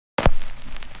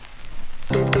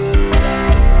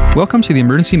Welcome to the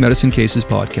Emergency Medicine Cases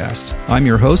podcast. I'm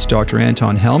your host, Dr.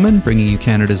 Anton Hellman, bringing you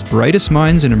Canada's brightest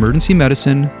minds in emergency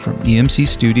medicine from EMC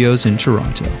Studios in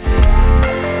Toronto.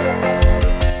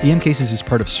 EM Cases is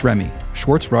part of SREMI,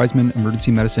 Schwartz Reisman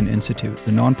Emergency Medicine Institute,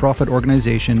 the nonprofit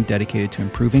organization dedicated to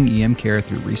improving EM care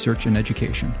through research and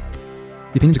education.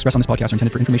 The opinions expressed on this podcast are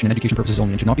intended for information and education purposes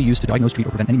only and should not be used to diagnose, treat,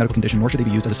 or prevent any medical condition, nor should they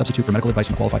be used as a substitute for medical advice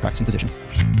from a qualified practicing physician.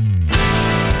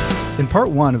 In part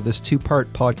one of this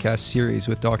two-part podcast series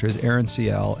with Drs. Aaron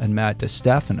Ciel and Matt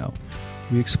DeStefano,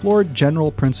 we explored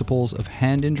general principles of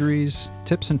hand injuries,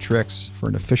 tips and tricks for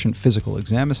an efficient physical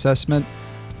exam assessment,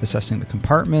 assessing the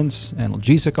compartments,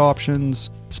 analgesic options,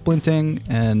 splinting,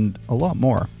 and a lot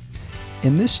more.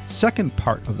 In this second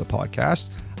part of the podcast,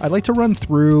 I'd like to run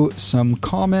through some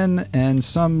common and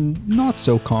some not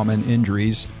so common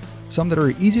injuries, some that are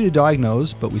easy to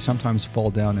diagnose, but we sometimes fall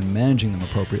down in managing them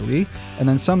appropriately, and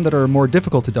then some that are more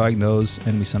difficult to diagnose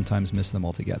and we sometimes miss them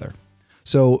altogether.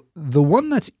 So the one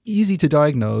that's easy to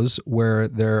diagnose, where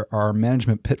there are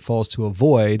management pitfalls to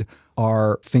avoid,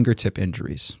 are fingertip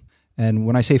injuries. And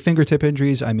when I say fingertip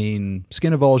injuries, I mean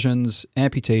skin avulsions,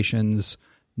 amputations,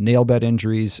 nail bed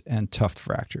injuries, and tuft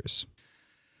fractures.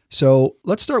 So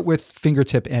let's start with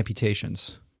fingertip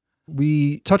amputations.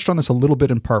 We touched on this a little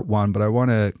bit in part one, but I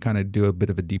want to kind of do a bit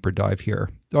of a deeper dive here.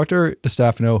 Dr.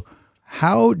 DeStefano,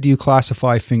 how do you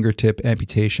classify fingertip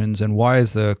amputations, and why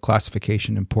is the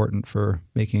classification important for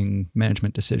making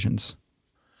management decisions?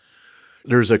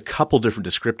 There's a couple different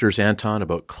descriptors, Anton,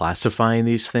 about classifying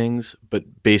these things,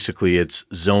 but basically it's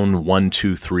zone 1,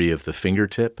 2, 3 of the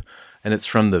fingertip, and it's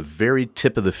from the very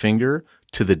tip of the finger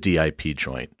to the DIP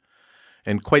joint.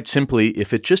 And quite simply,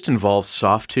 if it just involves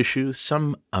soft tissue,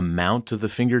 some amount of the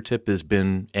fingertip has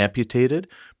been amputated,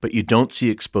 but you don't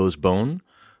see exposed bone,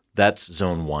 that's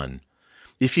zone 1.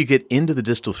 If you get into the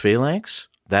distal phalanx,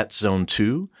 that's zone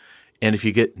 2. And if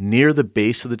you get near the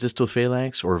base of the distal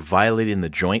phalanx or violating the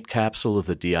joint capsule of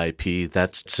the DIP,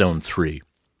 that's zone 3.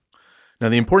 Now,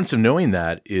 the importance of knowing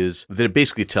that is that it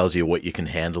basically tells you what you can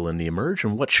handle in the emerge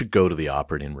and what should go to the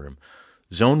operating room.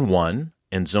 Zone 1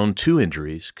 and zone 2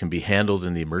 injuries can be handled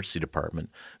in the emergency department.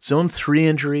 Zone 3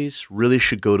 injuries really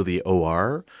should go to the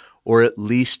OR or at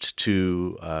least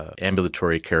to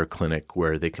ambulatory care clinic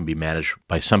where they can be managed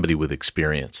by somebody with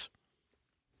experience.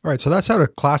 All right, so that's how to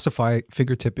classify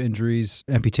fingertip injuries,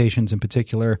 amputations in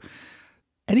particular.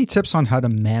 Any tips on how to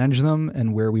manage them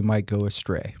and where we might go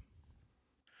astray?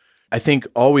 I think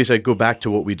always I go back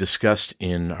to what we discussed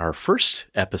in our first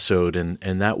episode, and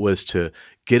that was to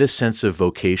get a sense of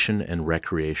vocation and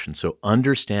recreation. So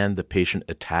understand the patient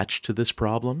attached to this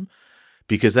problem,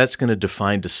 because that's going to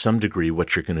define to some degree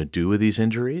what you're going to do with these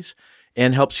injuries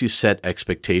and helps you set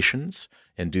expectations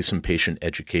and do some patient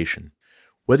education.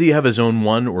 Whether you have a zone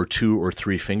 1 or 2 or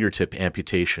 3 fingertip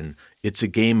amputation, it's a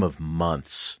game of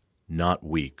months, not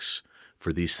weeks,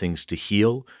 for these things to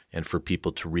heal and for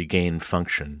people to regain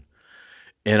function.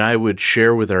 And I would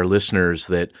share with our listeners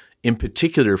that, in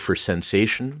particular for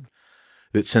sensation,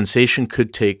 that sensation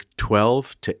could take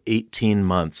 12 to 18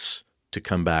 months to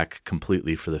come back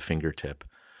completely for the fingertip.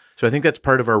 So I think that's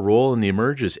part of our role in the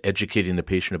emerge, is educating the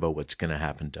patient about what's going to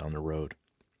happen down the road.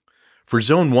 For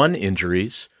zone 1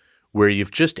 injuries, where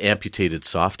you've just amputated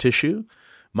soft tissue,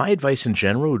 my advice in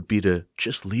general would be to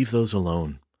just leave those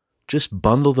alone. Just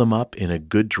bundle them up in a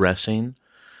good dressing.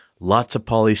 Lots of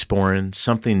polysporin,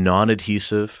 something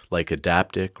non-adhesive like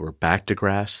Adaptic or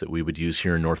Bactigras that we would use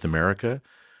here in North America,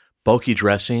 bulky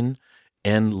dressing,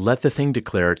 and let the thing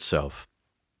declare itself.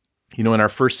 You know, in our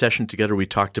first session together, we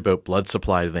talked about blood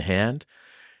supply to the hand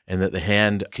and that the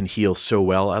hand can heal so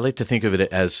well. I like to think of it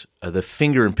as the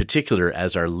finger in particular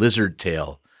as our lizard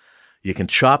tail. You can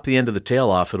chop the end of the tail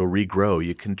off, it'll regrow.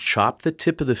 You can chop the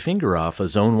tip of the finger off a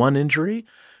zone 1 injury,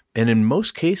 and in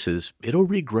most cases, it'll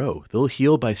regrow. They'll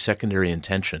heal by secondary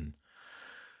intention.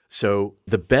 So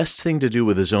the best thing to do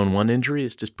with a zone 1 injury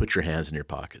is just put your hands in your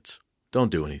pockets.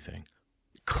 Don't do anything.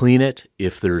 Clean it.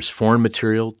 If there's foreign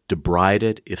material, debride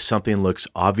it. If something looks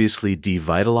obviously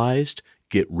devitalized,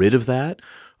 get rid of that.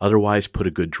 Otherwise, put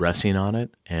a good dressing on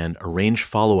it and arrange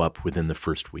follow-up within the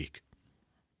first week.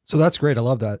 So that's great. I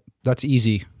love that. That's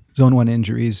easy. Zone 1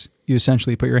 injuries, you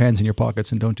essentially put your hands in your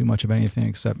pockets and don't do much of anything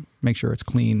except make sure it's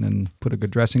clean and put a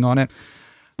good dressing on it.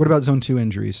 What about zone 2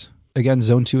 injuries? Again,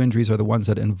 zone 2 injuries are the ones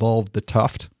that involve the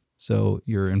tuft. So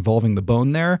you're involving the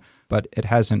bone there, but it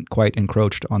hasn't quite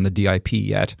encroached on the DIP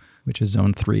yet, which is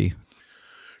zone 3.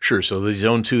 Sure. So the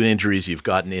zone 2 injuries, you've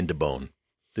gotten into bone,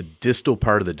 the distal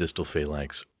part of the distal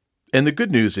phalanx. And the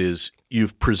good news is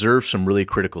you've preserved some really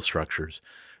critical structures.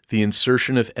 The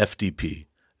insertion of FDP,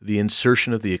 the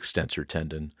insertion of the extensor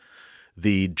tendon,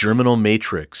 the germinal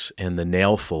matrix, and the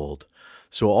nail fold.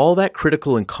 So all that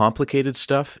critical and complicated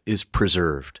stuff is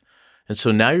preserved. And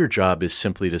so now your job is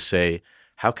simply to say,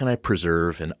 how can I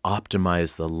preserve and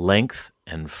optimize the length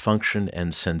and function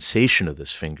and sensation of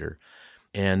this finger?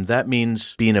 And that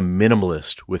means being a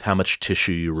minimalist with how much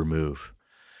tissue you remove.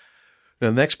 Now,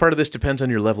 the next part of this depends on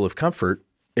your level of comfort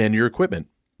and your equipment.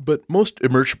 But most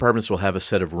emerge departments will have a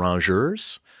set of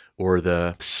rongeurs, or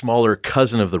the smaller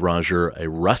cousin of the rongeur, a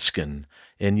Ruskin.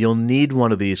 And you'll need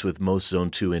one of these with most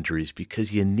zone 2 injuries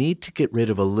because you need to get rid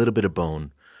of a little bit of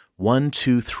bone, 1,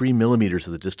 2, 3 millimeters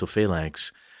of the distal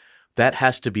phalanx. That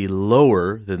has to be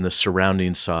lower than the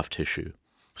surrounding soft tissue.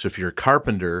 So if you're a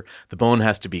carpenter, the bone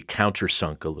has to be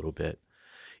countersunk a little bit.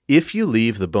 If you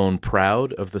leave the bone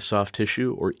proud of the soft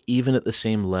tissue or even at the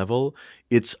same level,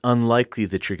 it's unlikely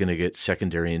that you're going to get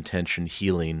secondary intention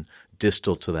healing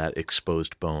distal to that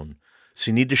exposed bone.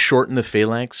 So you need to shorten the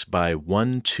phalanx by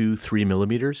 1, 2, 3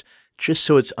 millimeters, just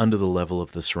so it's under the level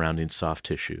of the surrounding soft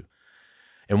tissue.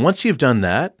 And once you've done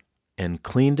that and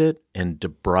cleaned it and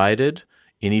debrided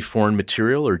any foreign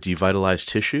material or devitalized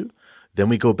tissue, then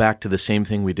we go back to the same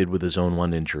thing we did with the zone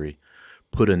 1 injury.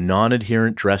 Put a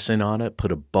non-adherent dressing on it,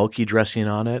 put a bulky dressing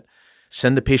on it,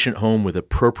 send the patient home with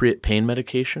appropriate pain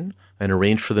medication, and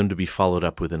arrange for them to be followed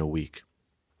up within a week.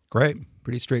 Great.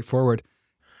 Pretty straightforward.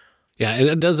 Yeah, and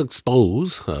it does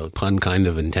expose, pun kind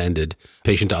of intended,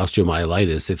 patient to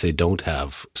osteomyelitis if they don't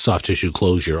have soft tissue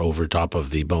closure over top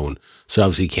of the bone. So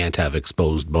obviously you can't have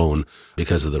exposed bone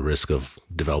because of the risk of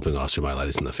developing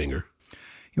osteomyelitis in the finger.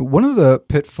 One of the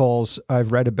pitfalls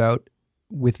I've read about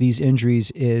with these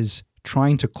injuries is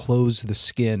trying to close the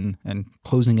skin and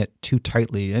closing it too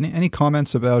tightly. Any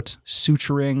comments about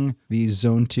suturing these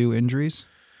zone 2 injuries?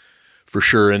 For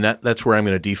sure, and that's where I'm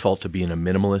going to default to being a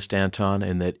minimalist, Anton,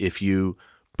 and that if you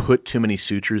put too many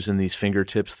sutures in these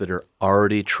fingertips that are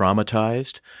already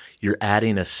traumatized, you're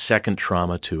adding a second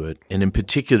trauma to it. And in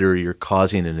particular, you're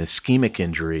causing an ischemic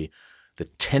injury, the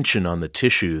tension on the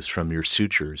tissues from your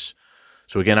sutures.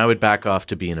 So again, I would back off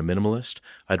to being a minimalist.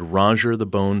 I'd rongeur the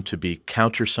bone to be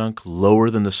countersunk, lower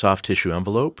than the soft tissue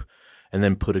envelope, and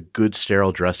then put a good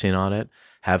sterile dressing on it,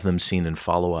 have them seen and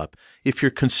follow up. If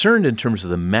you're concerned in terms of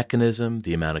the mechanism,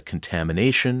 the amount of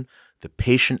contamination, the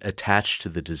patient attached to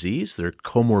the disease, their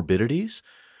comorbidities,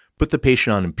 put the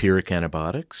patient on empiric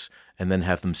antibiotics and then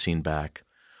have them seen back.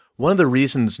 One of the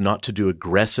reasons not to do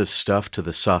aggressive stuff to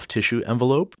the soft tissue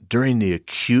envelope during the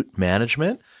acute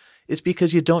management is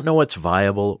because you don't know what's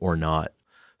viable or not.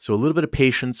 So a little bit of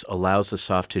patience allows the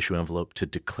soft tissue envelope to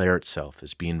declare itself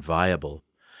as being viable.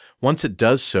 Once it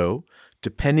does so,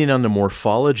 depending on the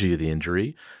morphology of the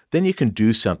injury, then you can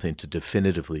do something to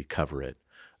definitively cover it.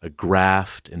 A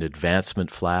graft, an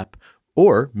advancement flap,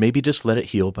 or maybe just let it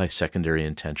heal by secondary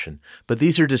intention. But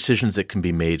these are decisions that can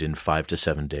be made in 5 to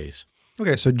 7 days.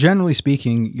 Okay, so generally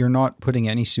speaking, you're not putting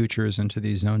any sutures into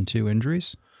these zone 2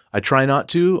 injuries? I try not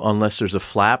to unless there's a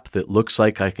flap that looks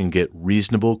like I can get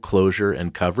reasonable closure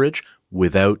and coverage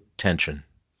without tension.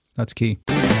 That's key.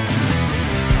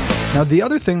 Now, the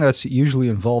other thing that's usually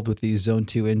involved with these zone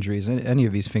 2 injuries, any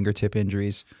of these fingertip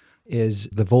injuries, is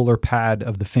the volar pad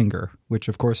of the finger, which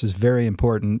of course is very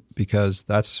important because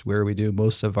that's where we do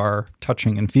most of our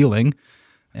touching and feeling.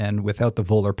 And without the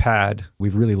volar pad,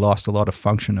 we've really lost a lot of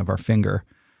function of our finger.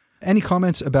 Any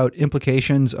comments about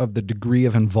implications of the degree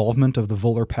of involvement of the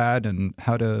volar pad and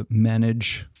how to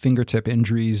manage fingertip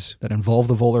injuries that involve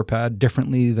the volar pad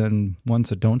differently than ones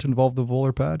that don't involve the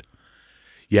volar pad?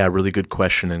 Yeah, really good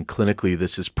question. And clinically,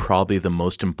 this is probably the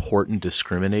most important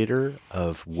discriminator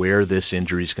of where this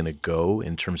injury is going to go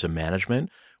in terms of management,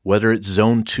 whether it's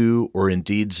zone 2 or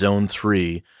indeed zone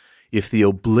 3. If the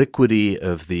obliquity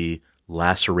of the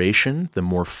laceration, the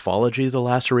morphology of the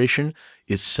laceration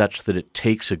is such that it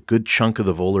takes a good chunk of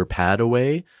the volar pad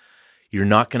away, you're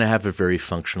not going to have a very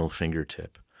functional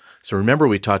fingertip. So remember,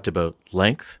 we talked about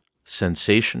length,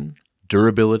 sensation,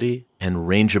 durability, and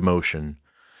range of motion.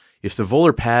 If the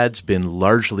volar pad's been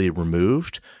largely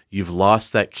removed, you've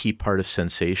lost that key part of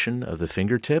sensation of the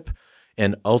fingertip,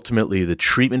 and ultimately the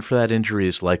treatment for that injury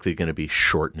is likely going to be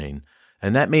shortening,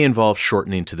 and that may involve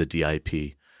shortening to the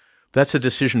DIP. That's a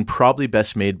decision probably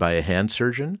best made by a hand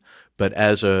surgeon, but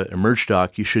as a emerge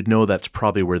doc, you should know that's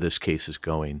probably where this case is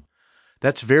going.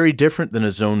 That's very different than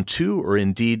a zone 2 or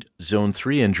indeed zone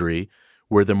 3 injury,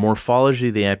 where the morphology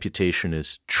of the amputation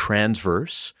is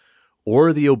transverse,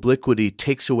 or the obliquity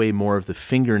takes away more of the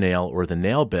fingernail or the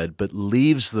nail bed, but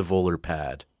leaves the volar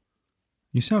pad.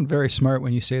 You sound very smart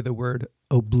when you say the word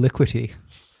obliquity.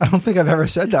 I don't think I've ever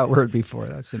said that word before.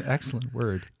 That's an excellent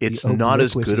word. It's not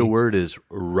as good a word as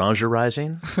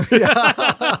rongerizing.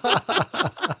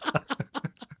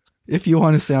 If you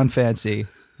want to sound fancy,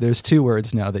 there's 2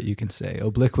 words now that you can say,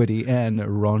 obliquity and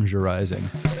rongerizing.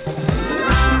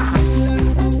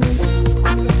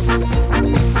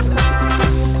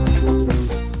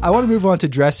 I want to move on to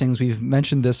dressings. We've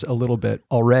mentioned this a little bit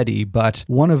already, but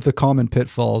one of the common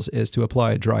pitfalls is to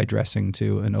apply a dry dressing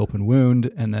to an open wound,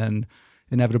 and then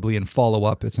inevitably in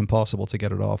follow-up, it's impossible to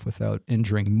get it off without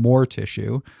injuring more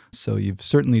tissue. So you've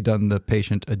certainly done the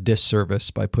patient a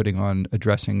disservice by putting on a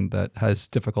dressing that has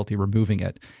difficulty removing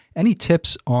it. Any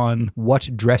tips on what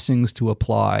dressings to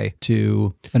apply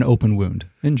to an open wound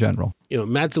in general?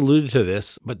 Matt's alluded to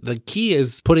this, but the key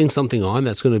is putting something on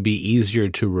that's going to be easier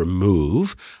to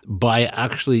remove by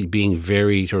actually being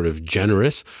very sort of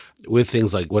generous with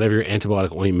things like whatever your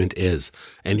antibiotic ointment is.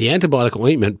 And the antibiotic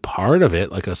ointment, part of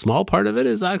it, like a small part of it,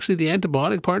 is actually the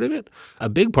antibiotic part of it. A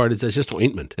big part is it's just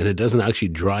ointment, and it doesn't actually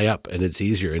dry up, and it's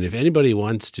easier. And if anybody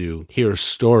wants to hear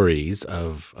stories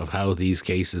of how these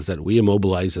cases that we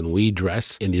immobilize and we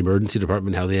dress in the emergency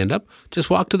department, how they end up, just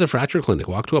walk to the fracture clinic,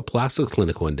 walk to a plastics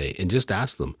clinic one day and just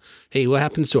ask them, hey, what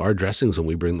happens to our dressings when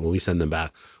we send them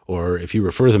back? Or if you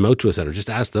refer them out to a center, just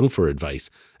ask them for advice,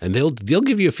 and they'll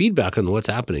give you feedback on what's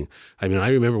happening. I mean, I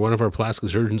remember one of our plastic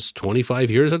surgeons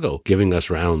 25 years ago giving us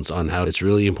rounds on how it's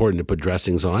really important to put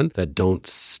dressings on that don't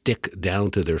stick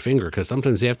down to their finger, because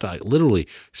sometimes they have to literally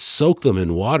soak them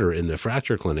in water in the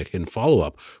fracture clinic in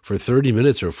follow-up for 30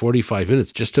 minutes or 45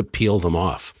 minutes just to peel them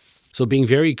off. So being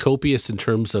very copious in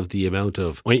terms of the amount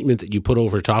of ointment that you put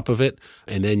over top of it,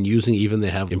 and then using, even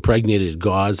they have impregnated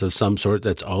gauze of some sort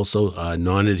that's also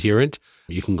non-adherent.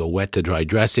 You can go wet to dry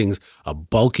dressings, a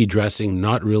bulky dressing,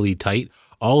 not really tight.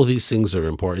 All of these things are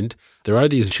important. There are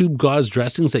these tube gauze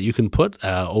dressings that you can put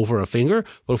over a finger,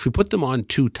 but if you put them on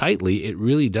too tightly, it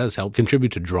really does help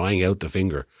contribute to drying out the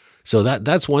finger. So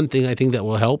that's one thing I think that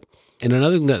will help. And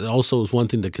another thing that also is one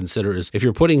thing to consider is if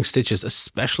you're putting stitches,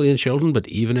 especially in children, but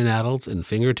even in adults, in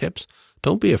fingertips,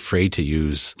 don't be afraid to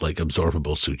use like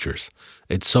absorbable sutures.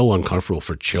 It's so uncomfortable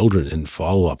for children in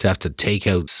follow-up to have to take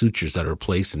out sutures that are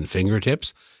placed in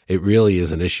fingertips. It really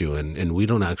is an issue, and we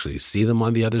don't actually see them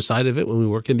on the other side of it when we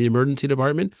work in the emergency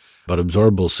department. But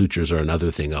absorbable sutures are another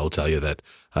thing I'll tell you that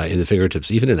in the fingertips,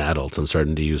 even in adults, I'm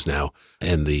starting to use now.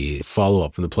 And the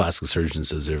follow-up from the plastic surgeon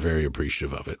says they're very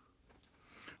appreciative of it.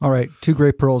 All right, 2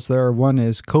 great pearls there. One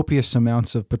is copious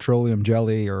amounts of petroleum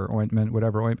jelly or ointment,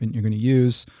 whatever ointment you're going to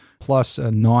use, plus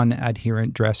a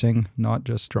non-adherent dressing, not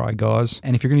just dry gauze.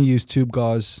 And if you're going to use tube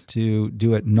gauze, to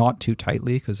do it not too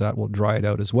tightly, because that will dry it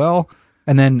out as well.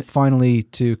 And then finally,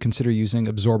 to consider using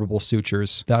absorbable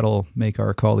sutures. That'll make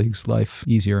our colleagues' life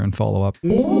easier in follow-up.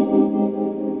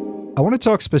 I want to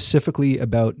talk specifically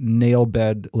about nail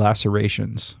bed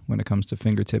lacerations when it comes to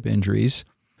fingertip injuries.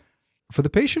 For the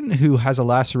patient who has a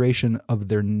laceration of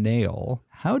their nail,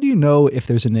 how do you know if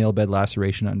there's a nail bed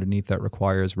laceration underneath that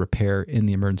requires repair in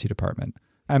the emergency department?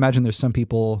 I imagine there's some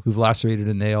people who've lacerated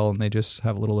a nail and they just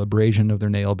have a little abrasion of their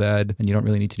nail bed and you don't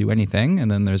really need to do anything. And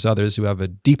then there's others who have a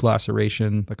deep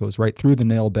laceration that goes right through the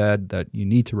nail bed that you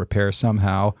need to repair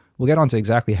somehow. We'll get on to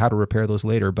exactly how to repair those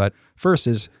later. But first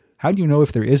is, how do you know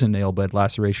if there is a nail bed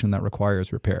laceration that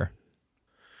requires repair?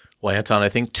 Well, Anton, I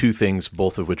think 2 things,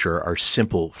 both of which are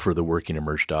simple for the working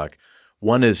emerg doc.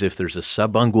 One is if there's a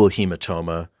subungual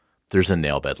hematoma, there's a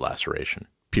nail bed laceration,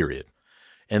 period.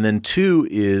 And then 2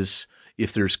 is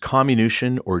if there's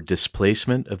comminution or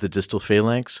displacement of the distal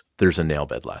phalanx, there's a nail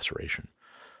bed laceration.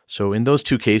 So in those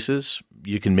 2 cases,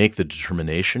 you can make the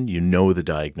determination, you know the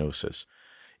diagnosis.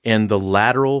 And the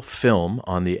lateral film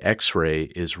on the X-ray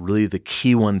is really the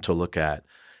key one to look at.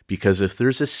 Because if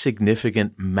there's a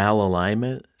significant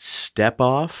malalignment, step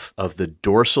off of the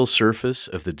dorsal surface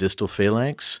of the distal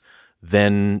phalanx,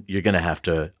 then you're going to have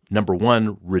to, number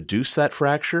 1, reduce that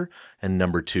fracture, and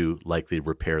number 2, likely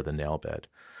repair the nail bed.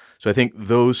 So I think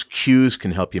those cues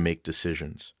can help you make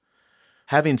decisions.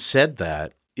 Having said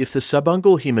that, if the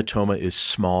subungual hematoma is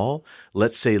small,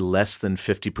 let's say less than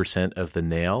 50% of the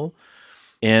nail,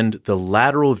 and the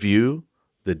lateral view,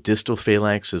 the distal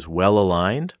phalanx is well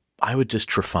aligned, I would just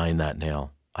trephine that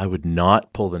nail. I would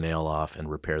not pull the nail off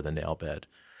and repair the nail bed.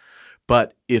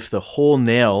 But if the whole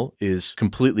nail is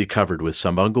completely covered with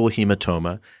subungual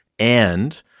hematoma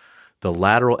and the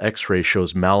lateral X-ray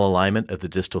shows malalignment of the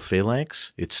distal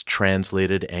phalanx, it's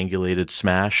translated, angulated,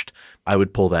 smashed, I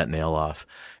would pull that nail off.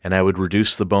 And I would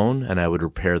reduce the bone and I would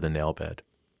repair the nail bed.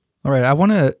 All right, I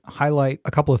want to highlight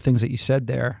a couple of things that you said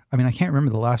there. I mean, I can't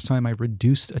remember the last time I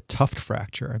reduced a tuft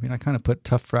fracture. I mean, I kind of put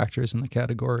tuft fractures in the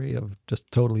category of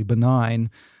just totally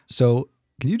benign. So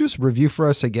can you just review for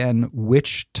us again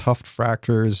which tuft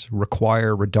fractures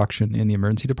require reduction in the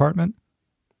emergency department?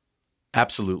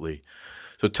 Absolutely.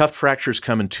 So tuft fractures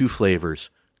come in 2 flavors,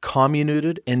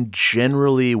 comminuted and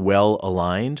generally well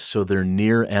aligned, so they're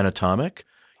near anatomic,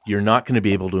 you're not going to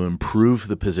be able to improve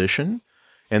the position,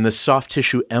 and the soft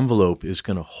tissue envelope is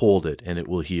going to hold it and it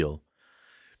will heal.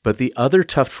 But the other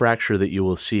tuft fracture that you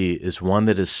will see is one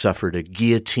that has suffered a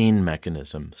guillotine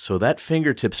mechanism. So that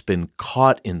fingertip's been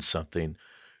caught in something,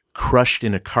 crushed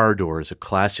in a car door is a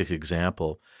classic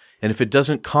example. And if it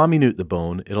doesn't comminute the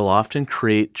bone, it'll often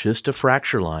create just a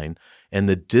fracture line, and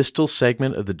the distal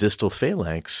segment of the distal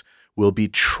phalanx will be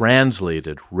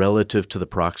translated relative to the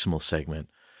proximal segment.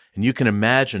 And you can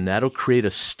imagine that'll create a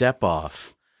step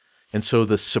off. And so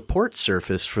the support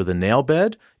surface for the nail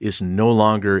bed is no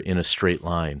longer in a straight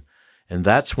line. And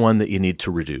that's one that you need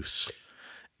to reduce.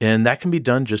 And that can be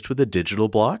done just with a digital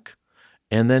block.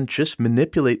 And then just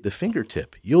manipulate the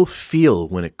fingertip. You'll feel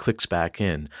when it clicks back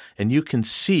in. And you can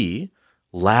see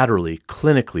laterally,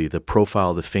 clinically, the profile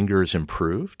of the finger is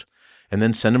improved. And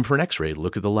then send them for an x-ray.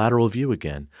 Look at the lateral view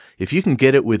again. If you can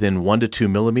get it within 1 to 2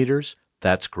 millimeters,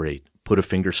 that's great. Put a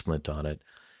finger splint on it.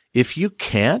 If you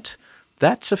can't,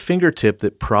 that's a fingertip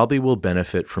that probably will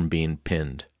benefit from being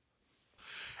pinned.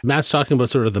 Matt's talking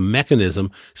about sort of the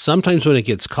mechanism. Sometimes when it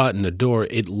gets caught in a door,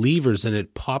 it levers and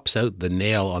it pops out the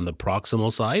nail on the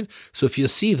proximal side. So if you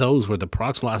see those where the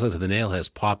proximal aspect of the nail has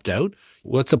popped out,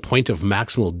 what's a point of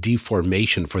maximal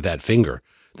deformation for that finger?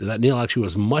 That nail actually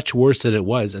was much worse than it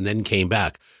was and then came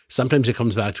back. Sometimes it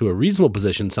comes back to a reasonable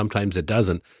position, sometimes it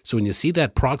doesn't. So when you see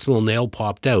that proximal nail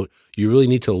popped out, you really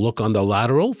need to look on the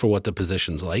lateral for what the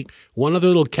position's like. One other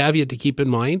little caveat to keep in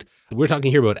mind, we're talking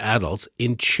here about adults.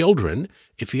 In children,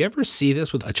 if you ever see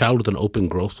this with a child with an open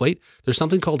growth plate, there's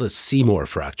something called a Seymour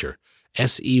fracture,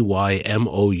 Seymour.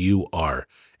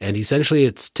 And essentially,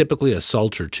 it's typically a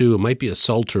Salter 2. It might be a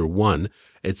Salter 1.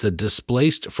 It's a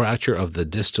displaced fracture of the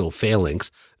distal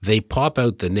phalanx. They pop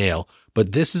out the nail,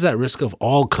 but this is at risk of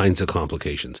all kinds of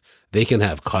complications. They can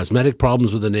have cosmetic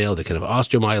problems with the nail. They can have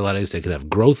osteomyelitis. They can have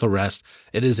growth arrest.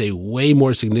 It is a way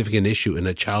more significant issue in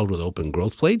a child with open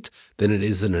growth plates than it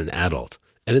is in an adult.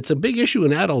 And it's a big issue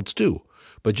in adults too.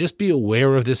 But just be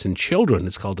aware of this in children.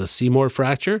 It's called a Seymour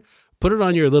fracture. Put it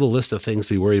on your little list of things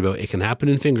to be worried about. It can happen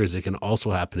in fingers. It can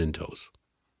also happen in toes.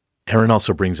 Aaron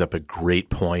also brings up a great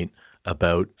point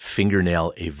about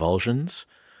fingernail avulsions.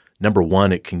 Number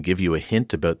one, it can give you a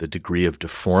hint about the degree of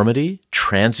deformity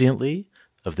transiently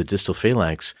of the distal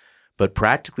phalanx, but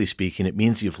practically speaking, it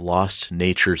means you've lost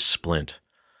nature's splint.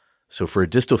 So for a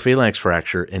distal phalanx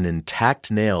fracture, an intact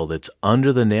nail that's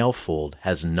under the nail fold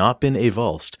has not been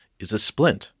avulsed is a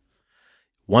splint.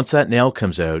 Once that nail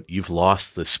comes out, you've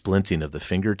lost the splinting of the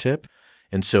fingertip.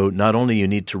 And so not only you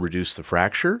need to reduce the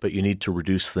fracture, but you need to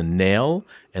reduce the nail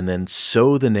and then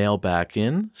sew the nail back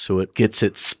in so it gets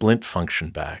its splint function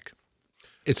back.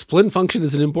 Its splint function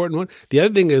is an important one. The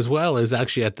other thing as well is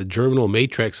actually at the germinal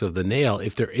matrix of the nail,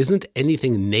 if there isn't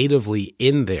anything natively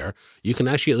in there, you can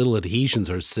actually get little adhesions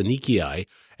or synechii,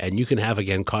 and you can have,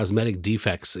 again, cosmetic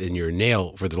defects in your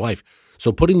nail for their life.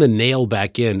 So putting the nail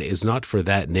back in is not for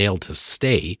that nail to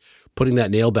stay. Putting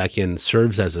that nail back in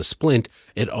serves as a splint.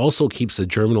 It also keeps the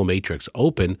germinal matrix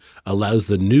open, allows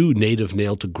the new native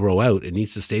nail to grow out. It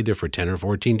needs to stay there for 10 or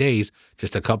 14 days,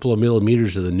 just a couple of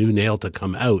millimeters of the new nail to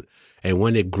come out. And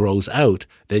when it grows out,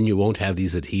 then you won't have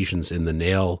these adhesions in the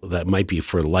nail that might be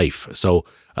for life. So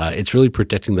it's really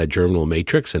protecting that germinal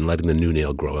matrix and letting the new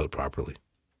nail grow out properly.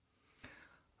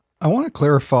 I want to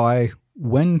clarify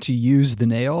when to use the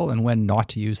nail and when not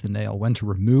to use the nail, when to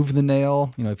remove the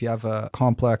nail. You know, if you have a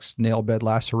complex nail bed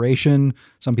laceration,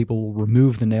 some people will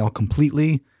remove the nail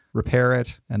completely, repair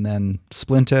it, and then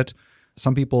splint it.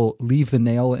 Some people leave the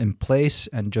nail in place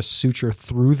and just suture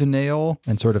through the nail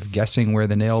and sort of guessing where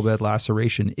the nail bed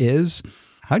laceration is.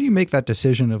 How do you make that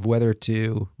decision of whether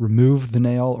to remove the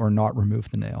nail or not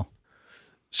remove the nail?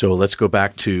 So let's go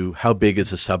back to how big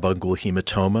is a subungual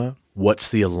hematoma? What's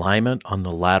the alignment on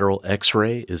the lateral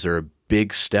x-ray? Is there a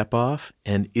big step off?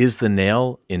 And is the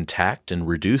nail intact and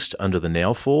reduced under the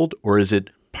nail fold, or is it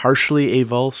partially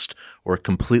avulsed or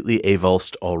completely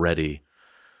avulsed already?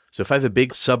 So if I have a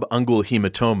big subungual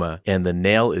hematoma and the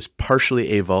nail is partially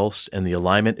avulsed and the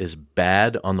alignment is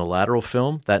bad on the lateral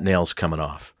film, that nail's coming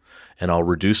off. And I'll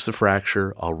reduce the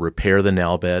fracture, I'll repair the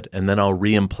nail bed, and then I'll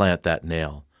reimplant that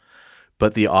nail.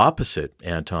 But the opposite,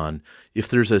 Anton, if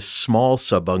there's a small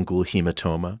subungual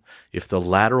hematoma, if the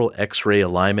lateral x-ray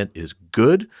alignment is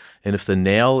good, and if the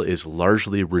nail is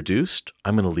largely reduced,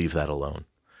 I'm going to leave that alone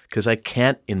because I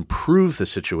can't improve the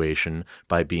situation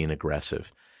by being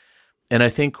aggressive. And I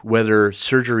think whether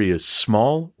surgery is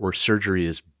small or surgery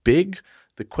is big,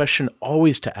 the question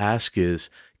always to ask is,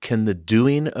 can the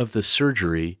doing of the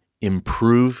surgery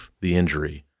improve the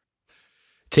injury?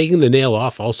 Taking the nail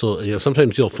off also,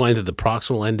 sometimes you'll find that the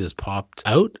proximal end is popped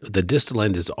out. The distal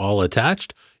end is all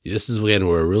attached. This is, again,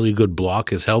 where a really good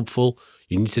block is helpful.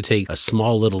 You need to take a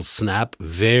small little snap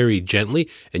very gently,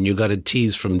 and you got to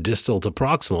tease from distal to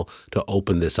proximal to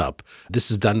open this up. This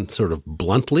is done sort of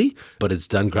bluntly, but it's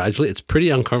done gradually. It's pretty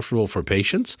uncomfortable for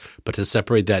patients, but to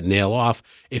separate that nail off,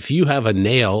 if you have a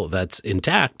nail that's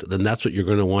intact, then that's what you're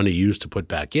going to want to use to put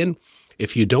back in.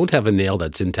 If you don't have a nail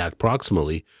that's intact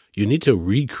proximally, you need to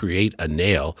recreate a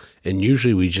nail, and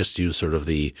usually we just use sort of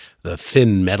the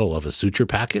thin metal of a suture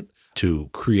packet to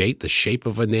create the shape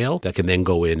of a nail that can then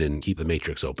go in and keep the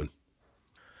matrix open.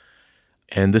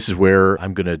 And this is where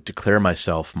I'm going to declare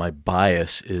myself. My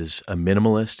bias is a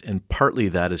minimalist, and partly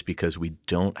that is because we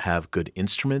don't have good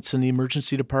instruments in the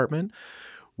emergency department.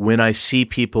 When I see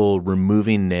people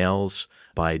removing nails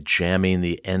by jamming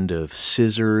the end of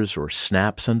scissors or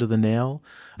snaps under the nail,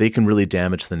 they can really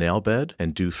damage the nail bed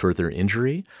and do further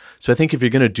injury. So I think if you're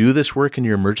going to do this work in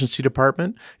your emergency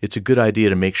department, it's a good idea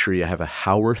to make sure you have a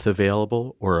Howarth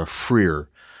available or a Freer.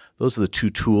 Those are the two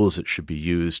tools that should be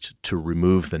used to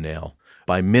remove the nail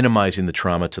by minimizing the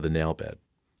trauma to the nail bed.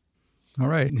 All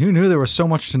right. Who knew there was so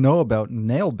much to know about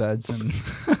nail beds? And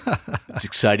It's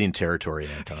exciting territory,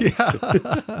 Anton. Yeah.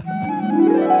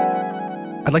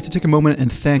 I'd like to take a moment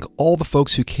and thank all the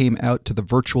folks who came out to the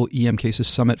virtual EM Cases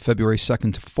Summit February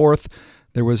 2nd to 4th.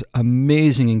 There was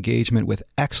amazing engagement with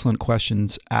excellent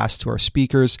questions asked to our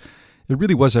speakers. It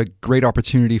really was a great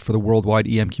opportunity for the worldwide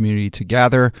EM community to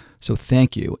gather, so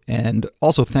thank you. And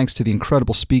also thanks to the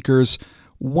incredible speakers.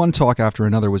 One talk after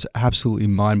another was absolutely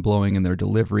mind-blowing in their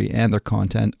delivery and their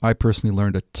content. I personally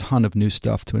learned a ton of new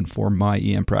stuff to inform my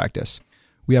EM practice.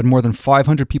 We had more than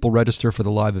 500 people register for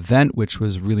the live event, which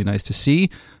was really nice to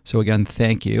see. So again,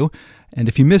 thank you. And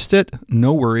if you missed it,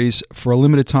 no worries. For a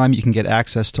limited time, you can get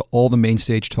access to all the main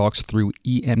stage talks through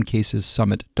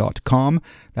emcasessummit.com.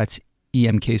 That's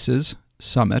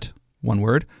emcasessummit, one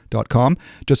word, .com.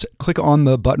 Just click on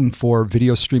the button for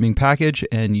video streaming package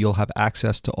and you'll have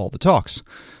access to all the talks.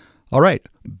 All right,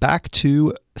 back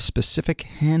to specific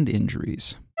hand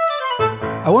injuries.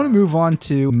 I want to move on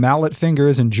to mallet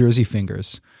fingers and jersey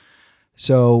fingers.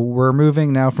 So we're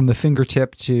moving now from the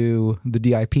fingertip to the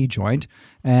DIP joint.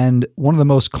 And one of the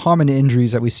most common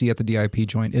injuries that we see at the DIP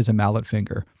joint is a mallet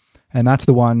finger. And that's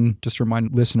the one, just to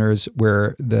remind listeners,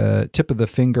 where the tip of the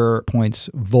finger points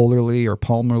volarly or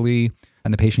palmarly,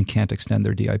 and the patient can't extend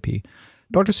their DIP.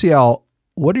 Dr. Cial,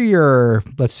 what are your,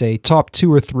 let's say, top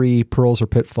 2 or 3 pearls or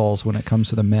pitfalls when it comes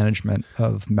to the management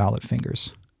of mallet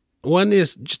fingers? One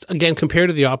is just, again, compare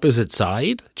to the opposite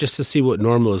side, just to see what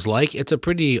normal is like. It's a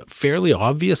fairly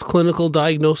obvious clinical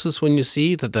diagnosis when you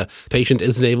see that the patient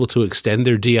isn't able to extend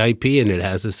their DIP and it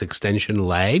has this extension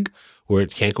lag where it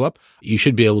can't go up. You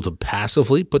should be able to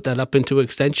passively put that up into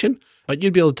extension, but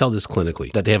you'd be able to tell this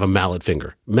clinically that they have a mallet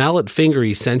finger. Mallet finger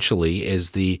essentially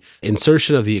is the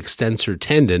insertion of the extensor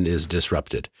tendon is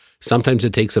disrupted. Sometimes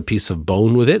it takes a piece of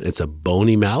bone with it. It's a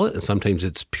bony mallet, and sometimes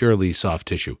it's purely soft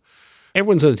tissue.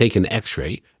 Everyone's going to take an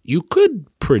x-ray. You could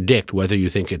predict whether you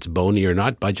think it's bony or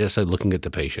not by just looking at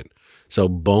the patient. So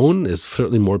bone is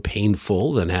certainly more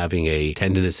painful than having a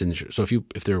tendinous injury. So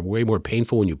if they're way more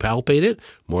painful when you palpate it,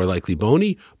 more likely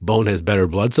bony. Bone has better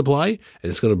blood supply, and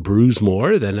it's going to bruise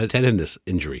more than a tendinous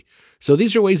injury. So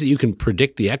these are ways that you can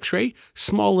predict the x-ray.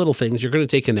 Small little things, you're going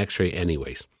to take an x-ray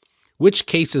anyways. Which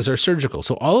cases are surgical?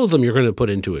 So all of them you're going to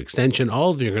put into extension. All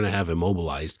of them you're going to have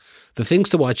immobilized. The things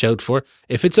to watch out for,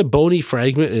 if it's a bony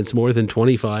fragment and it's more than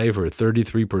 25 or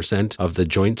 33% of the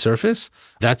joint surface,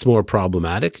 that's more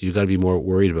problematic. You've got to be more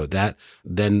worried about that.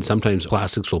 Then sometimes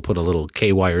plastics will put a little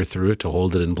K-wire through it to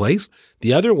hold it in place.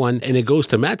 The other one, and it goes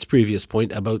to Matt's previous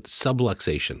point about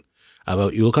subluxation.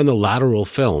 About you look on the lateral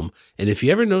film, and if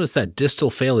you ever notice that distal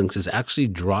phalanx is actually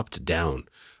dropped down.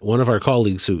 One of our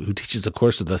colleagues who teaches a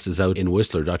course with us is out in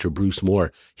Whistler, Dr. Bruce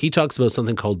Moore. He talks about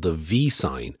something called the V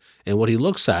sign. And what he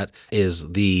looks at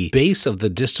is the base of the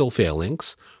distal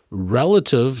phalanx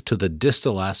relative to the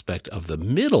distal aspect of the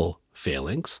middle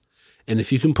phalanx. And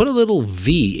if you can put a little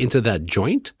V into that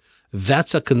joint,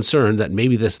 that's a concern that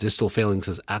maybe this distal phalanx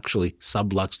is actually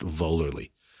subluxed volarly.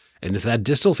 And if that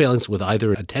distal phalanx with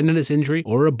either a tendinous injury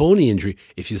or a bony injury,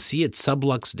 if you see it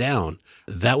sublux down,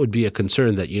 that would be a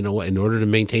concern that, in order to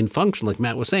maintain function, like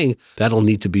Matt was saying, that'll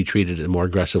need to be treated more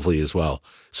aggressively as well.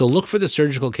 So look for the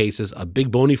surgical cases, a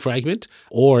big bony fragment,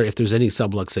 or if there's any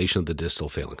subluxation of the distal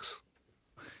phalanx.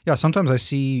 Yeah, sometimes I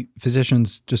see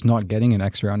physicians just not getting an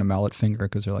x-ray on a mallet finger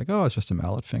because they're like, oh, it's just a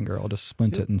mallet finger. I'll just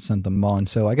splint it and send them on.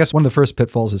 So I guess one of the first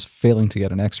pitfalls is failing to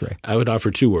get an x-ray. I would offer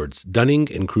 2 words, Dunning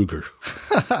and Kruger.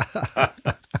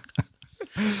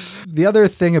 The other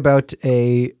thing about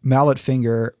a mallet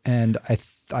finger, and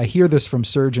I hear this from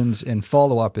surgeons in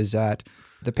follow-up, is that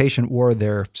the patient wore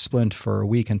their splint for a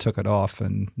week and took it off,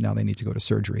 and now they need to go to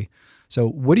surgery. So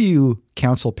what do you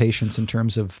counsel patients in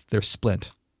terms of their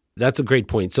splint? That's a great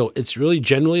point. So it's really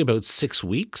generally about 6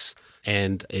 weeks,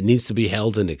 and it needs to be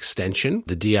held in extension,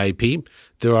 the DIP.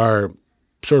 There are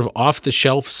sort of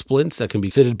off-the-shelf splints that can be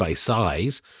fitted by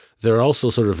size. There are also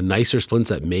sort of nicer splints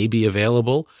that may be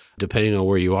available, depending on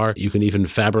where you are. You can even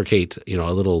fabricate,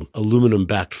 a little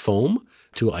aluminum-backed foam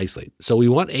to isolate. So we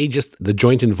want just the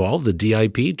joint involved, the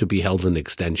DIP, to be held in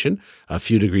extension. A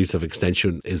few degrees of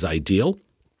extension is ideal.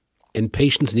 And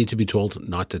patients need to be told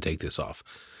not to take this off.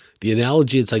 The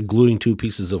analogy, it's like gluing two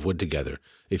pieces of wood together.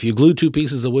 If you glue two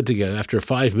pieces of wood together, after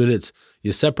 5 minutes,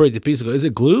 you separate the piece and go, is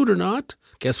it glued or not?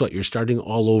 Guess what? You're starting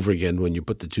all over again when you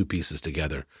put the two pieces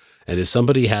together. And if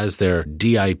somebody has their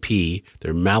DIP,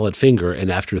 their mallet finger, and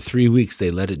after 3 weeks,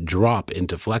 they let it drop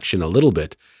into flexion a little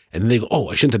bit, and then they go, oh,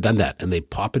 I shouldn't have done that. And they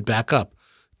pop it back up.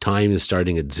 Time is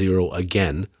starting at 0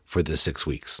 again for the 6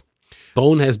 weeks.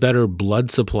 Bone has better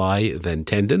blood supply than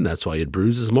tendon. That's why it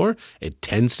bruises more. It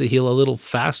tends to heal a little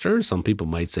faster. Some people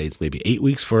might say it's maybe 8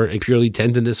 weeks for purely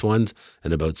tendinous ones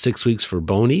and about 6 weeks for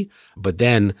bony. But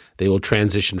then they will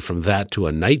transition from that to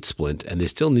a night splint, and they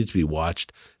still need to be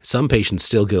watched. Some patients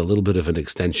still get a little bit of an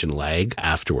extension lag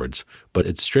afterwards, but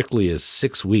it strictly is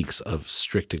 6 weeks of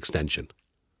strict extension.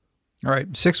 All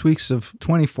right, 6 weeks of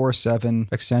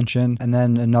 24/7 extension, and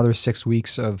then another 6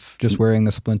 weeks of just wearing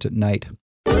the splint at night.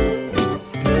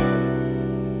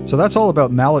 So that's all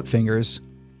about mallet fingers.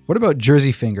 What about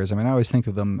jersey fingers? I mean, I always think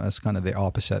of them as kind of the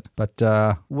opposite, but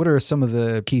what are some of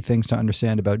the key things to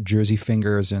understand about jersey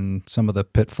fingers and some of the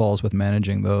pitfalls with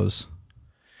managing those?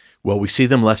 Well, we see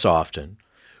them less often,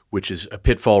 which is a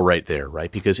pitfall right there,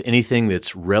 right? Because anything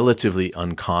that's relatively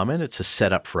uncommon, it's a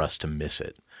setup for us to miss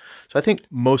it. So I think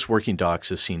most working docs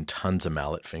have seen tons of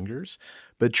mallet fingers,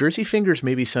 but jersey fingers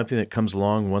may be something that comes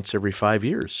along once every 5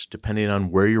 years, depending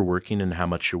on where you're working and how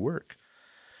much you work.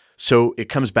 So it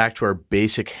comes back to our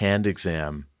basic hand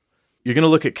exam. You're going to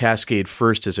look at Cascade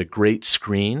first as a great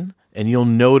screen, and you'll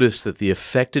notice that the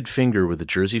affected finger with the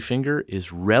jersey finger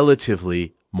is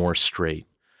relatively more straight.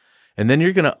 And then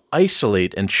you're going to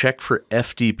isolate and check for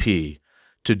FDP.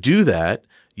 To do that,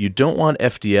 you don't want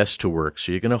FDS to work,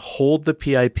 so you're going to hold the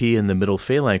PIP and the middle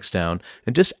phalanx down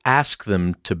and just ask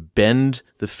them to bend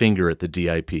the finger at the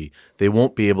DIP. They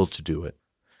won't be able to do it.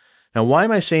 Now, why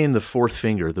am I saying the fourth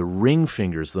finger, the ring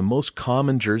finger, is the most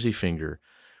common jersey finger?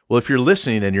 Well, if you're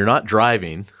listening and you're not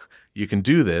driving, you can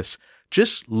do this.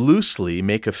 Just loosely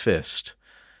make a fist.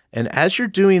 And as you're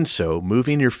doing so,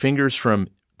 moving your fingers from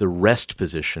the rest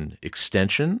position,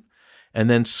 extension, and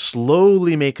then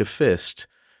slowly make a fist,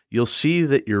 you'll see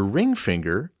that your ring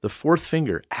finger, the fourth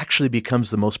finger, actually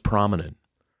becomes the most prominent.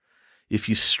 If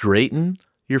you straighten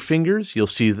your fingers, you'll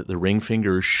see that the ring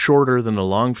finger is shorter than the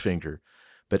long finger.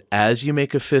 But as you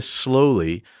make a fist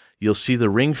slowly, you'll see the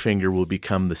ring finger will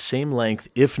become the same length,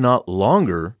 if not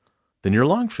longer, than your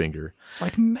long finger. It's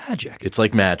like magic. It's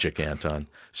like magic, Anton.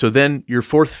 So then your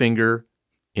fourth finger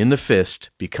in the fist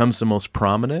becomes the most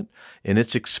prominent, and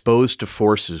it's exposed to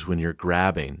forces when you're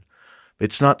grabbing.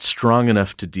 It's not strong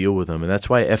enough to deal with them, and that's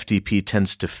why FDP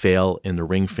tends to fail in the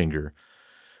ring finger.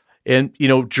 And,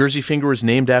 jersey finger was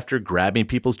named after grabbing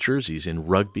people's jerseys in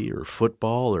rugby or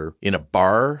football or in a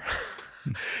bar.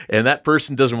 And that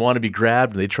person doesn't want to be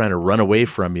grabbed, and they're trying to run away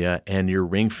from you, and your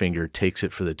ring finger takes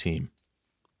it for the team.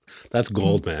 That's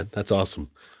gold, man. That's awesome.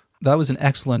 That was an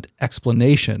excellent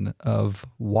explanation of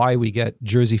why we get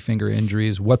jersey finger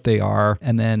injuries, what they are,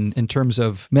 and then in terms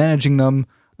of managing them,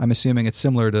 I'm assuming it's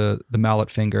similar to the mallet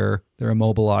finger. They're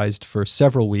immobilized for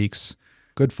several weeks.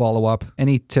 Good follow-up.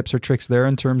 Any tips or tricks there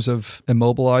in terms of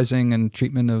immobilizing and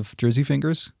treatment of jersey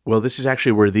fingers? Well, this is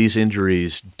actually where these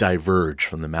injuries diverge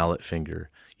from the mallet finger.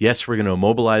 Yes, we're going to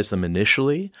immobilize them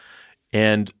initially,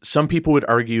 and some people would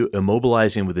argue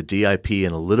immobilizing with a DIP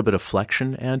and a little bit of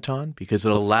flexion, Anton, because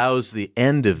it allows the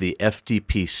end of the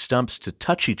FDP stumps to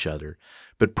touch each other.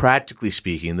 But practically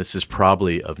speaking, this is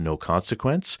probably of no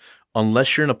consequence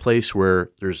unless you're in a place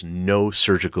where there's no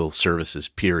surgical services,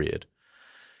 period.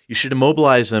 You should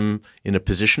immobilize them in a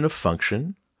position of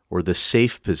function or the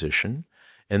safe position,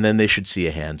 and then they should see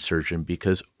a hand surgeon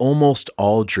because almost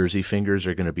all jersey fingers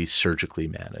are going to be surgically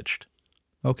managed.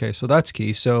 Okay, so that's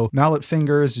key. So mallet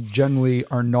fingers generally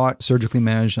are not surgically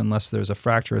managed unless there's a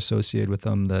fracture associated with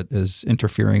them that is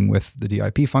interfering with the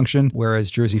DIP function,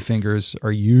 whereas jersey fingers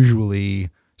are usually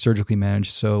surgically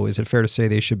managed. So is it fair to say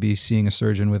they should be seeing a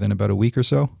surgeon within about a week or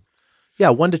so?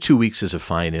 Yeah, 1 to 2 weeks is a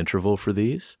fine interval for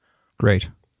these. Great.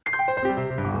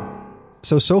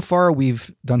 So far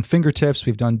we've done fingertips,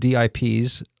 we've done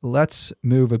DIPs. Let's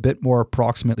move a bit more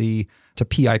approximately to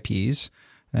PIPs.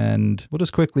 And we'll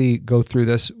just quickly go through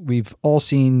this. We've all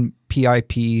seen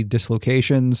PIP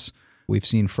dislocations. We've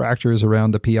seen fractures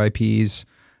around the PIPs.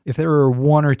 If there were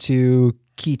one or two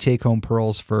key take-home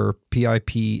pearls for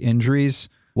PIP injuries,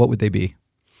 what would they be?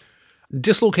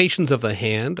 Dislocations of the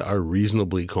hand are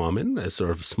reasonably common as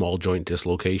sort of small joint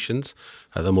dislocations.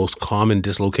 The most common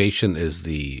dislocation is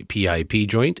the PIP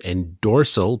joint and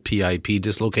dorsal PIP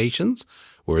dislocations,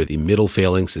 where the middle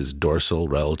phalanx is dorsal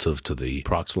relative to the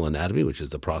proximal anatomy, which is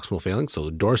the proximal phalanx. So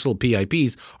dorsal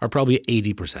PIPs are probably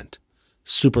 80%.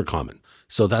 Super common.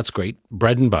 So that's great.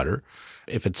 Bread and butter.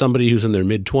 If it's somebody who's in their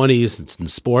mid-20s, it's in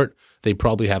sport, they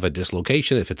probably have a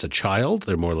dislocation. If it's a child,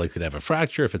 they're more likely to have a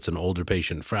fracture. If it's an older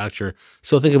patient, fracture.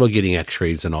 So think about getting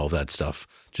x-rays and all that stuff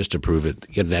just to prove it.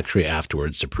 Get an x-ray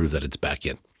afterwards to prove that it's back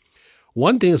in.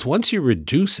 One thing is once you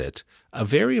reduce it, a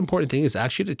very important thing is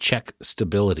actually to check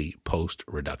stability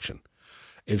post-reduction.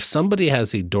 If somebody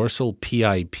has a dorsal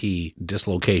PIP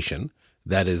dislocation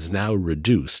that is now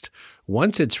reduced,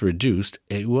 once it's reduced,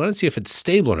 we want to see if it's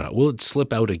stable or not. Will it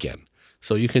slip out again?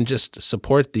 So you can just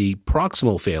support the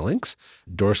proximal phalanx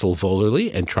dorsal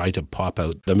volarly and try to pop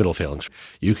out the middle phalanx.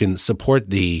 You can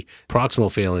support the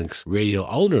proximal phalanx radial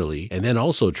ulnarly and then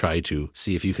also try to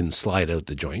see if you can slide out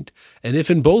the joint. And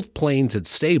if in both planes it's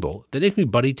stable, then it can be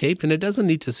buddy taped and it doesn't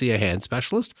need to see a hand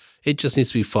specialist. It just needs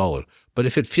to be followed. But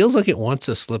if it feels like it wants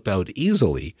to slip out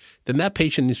easily, then that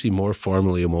patient needs to be more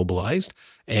formally immobilized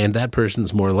and that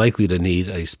person's more likely to need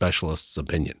a specialist's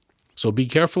opinion. So be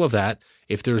careful of that.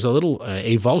 If there's a little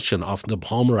avulsion off the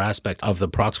palmar aspect of the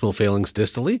proximal phalanx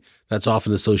distally, that's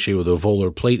often associated with a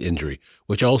volar plate injury,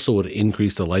 which also would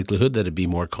increase the likelihood that it'd be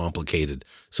more complicated.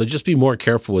 So just be more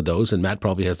careful with those. And Matt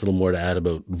probably has a little more to add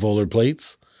about volar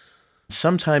plates.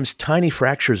 Sometimes tiny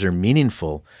fractures are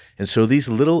meaningful. And so these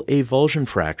little avulsion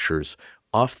fractures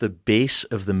off the base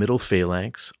of the middle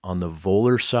phalanx on the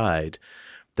volar side,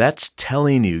 that's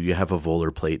telling you have a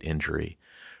volar plate injury.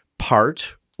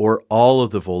 Part or all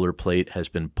of the volar plate has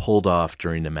been pulled off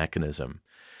during the mechanism.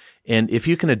 And if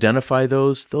you can identify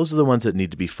those are the ones that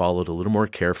need to be followed a little more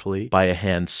carefully by a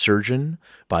hand surgeon,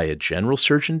 by a general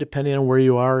surgeon, depending on where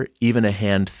you are, even a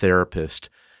hand therapist,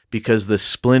 because the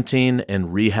splinting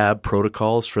and rehab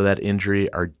protocols for that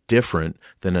injury are different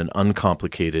than an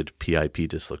uncomplicated PIP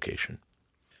dislocation.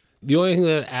 The only thing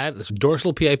that I'd add is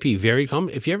dorsal PIP, very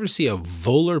common. If you ever see a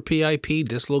volar PIP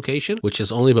dislocation, which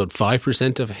is only about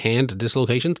 5% of hand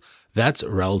dislocations, that's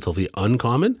relatively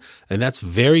uncommon. And that's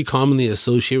very commonly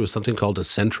associated with something called a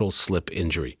central slip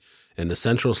injury. And the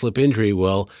central slip injury,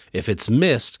 well, if it's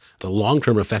missed, the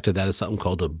long-term effect of that is something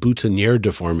called a boutonniere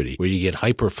deformity, where you get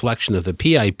hyperflexion of the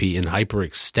PIP and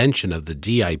hyperextension of the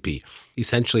DIP.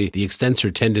 Essentially, the extensor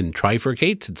tendon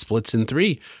trifurcates, it splits in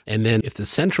three. And then if the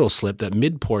central slip, that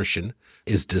mid portion,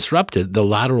 is disrupted, the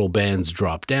lateral bands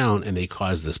drop down and they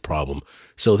cause this problem.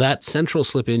 So that central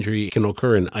slip injury can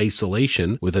occur in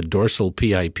isolation with a dorsal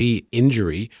PIP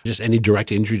injury, just any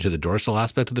direct injury to the dorsal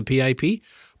aspect of the PIP.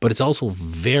 But it's also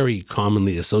very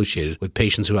commonly associated with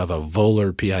patients who have a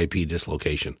volar PIP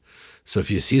dislocation. So if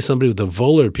you see somebody with a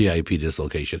volar PIP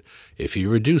dislocation, if you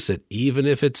reduce it, even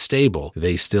if it's stable,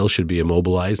 they still should be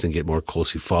immobilized and get more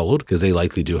closely followed because they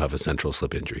likely do have a central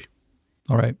slip injury.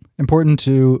 All right. Important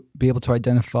to be able to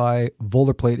identify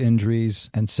volar plate injuries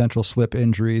and central slip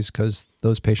injuries because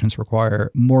those patients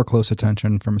require more close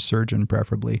attention from a surgeon,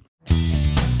 preferably.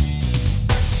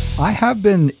 I have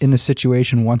been in the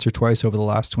situation once or twice over the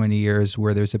last 20 years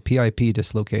where there's a PIP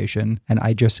dislocation and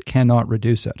I just cannot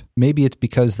reduce it. Maybe it's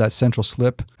because that central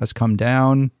slip has come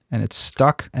down and it's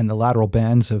stuck and the lateral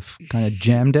bands have kind of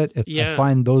jammed it. I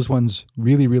find those ones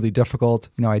really, really difficult.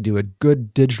 I do a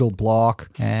good digital block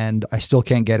and I still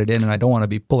can't get it in and I don't want to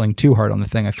be pulling too hard on the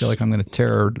thing. I feel like I'm going to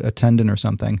tear a tendon or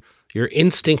something. Your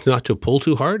instinct not to pull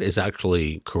too hard is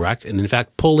actually correct. And in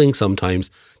fact, pulling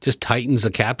sometimes just tightens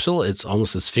the capsule. It's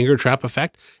almost this finger trap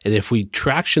effect. And if we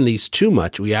traction these too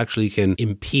much, we actually can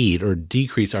impede or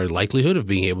decrease our likelihood of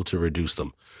being able to reduce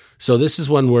them. So this is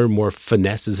one where more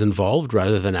finesse is involved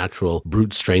rather than actual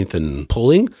brute strength and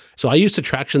pulling. So I used to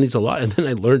traction these a lot. And then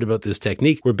I learned about this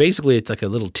technique where basically it's like a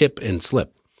little tip and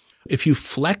slip. If you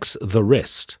flex the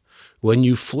wrist, when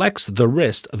you flex the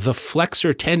wrist, the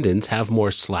flexor tendons have more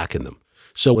slack in them.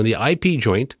 So when the IP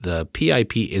joint, the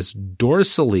PIP, is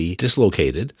dorsally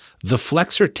dislocated, the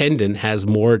flexor tendon has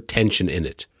more tension in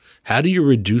it. How do you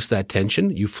reduce that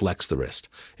tension? You flex the wrist.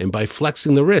 And by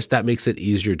flexing the wrist, that makes it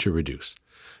easier to reduce.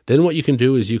 Then what you can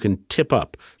do is you can tip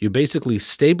up. You basically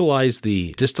stabilize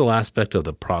the distal aspect of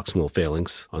the proximal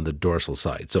phalanx on the dorsal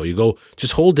side. So you go,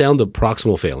 just hold down the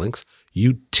proximal phalanx,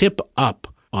 you tip up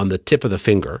on the tip of the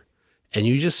finger, and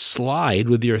you just slide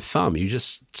with your thumb. You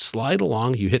just slide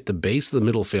along, you hit the base of the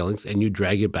middle phalanx, and you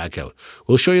drag it back out.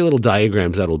 We'll show you little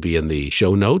diagrams that will be in the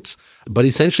show notes, but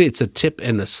essentially it's a tip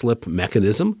and a slip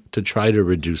mechanism to try to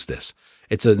reduce this.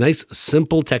 It's a nice,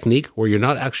 simple technique where you're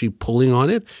not actually pulling on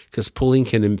it, because pulling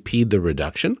can impede the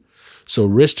reduction. So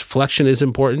wrist flexion is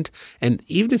important. And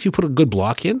even if you put a good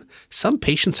block in, some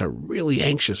patients are really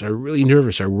anxious, are really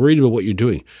nervous, are worried about what you're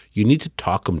doing. You need to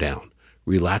talk them down.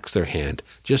 Relax their hand.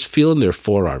 Just feel in their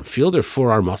forearm. Feel their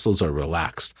forearm muscles are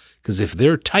relaxed. Because if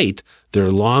they're tight,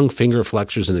 their long finger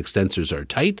flexors and extensors are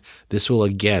tight. This will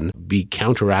again be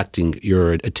counteracting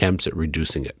your attempts at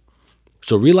reducing it.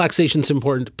 So relaxation's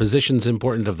important, position's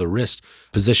important of the wrist,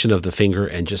 position of the finger,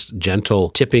 and just gentle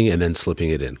tipping and then slipping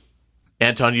it in.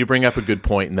 Anton, you bring up a good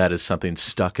point, and that is something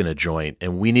stuck in a joint.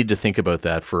 And we need to think about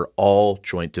that for all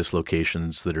joint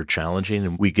dislocations that are challenging.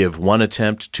 And we give 1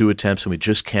 attempt, 2 attempts, and we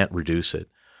just can't reduce it.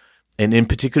 And in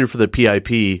particular for the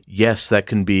PIP, yes, that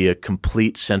can be a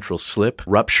complete central slip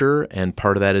rupture, and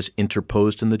part of that is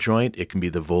interposed in the joint. It can be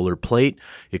the volar plate.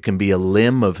 It can be a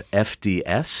limb of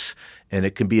FDS, and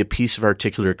it can be a piece of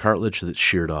articular cartilage that's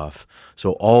sheared off.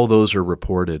 So all those are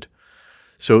reported.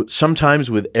 So sometimes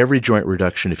with every joint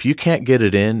reduction, if you can't get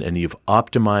it in and you've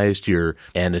optimized your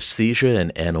anesthesia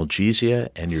and analgesia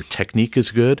and your technique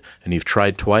is good and you've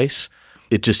tried twice,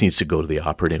 it just needs to go to the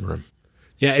operating room.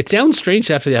 Yeah, it sounds strange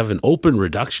to have an open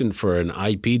reduction for an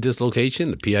IP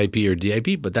dislocation, the PIP or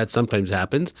DIP, but that sometimes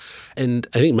happens. And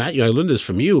I think, Matt, I learned this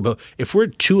from you, but if we're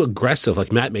too aggressive,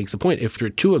 like Matt makes a point, if you're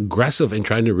too aggressive in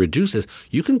trying to reduce this,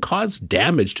 you can cause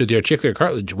damage to the articular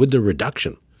cartilage with the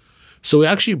reduction. So we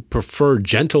actually prefer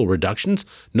gentle reductions,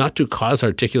 not to cause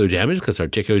articular damage, because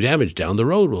articular damage down the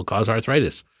road will cause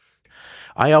arthritis.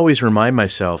 I always remind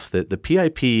myself that the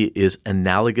PIP is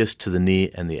analogous to the knee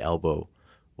and the elbow.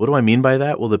 What do I mean by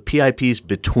that? Well, the PIP is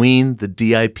between the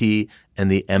DIP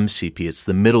and the MCP. It's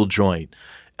the middle joint.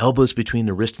 Elbows between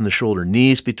the wrist and the shoulder,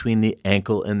 knees between the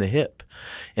ankle and the hip.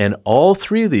 And all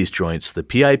 3 of these joints, the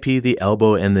PIP, the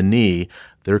elbow, and the knee,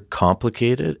 they're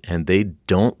complicated and they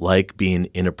don't like being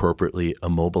inappropriately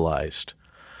immobilized.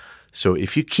 So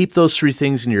if you keep those 3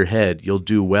 things in your head, you'll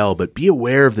do well, but be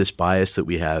aware of this bias that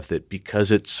we have that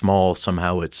because it's small,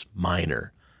 somehow it's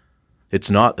minor. It's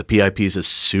not. The PIP is a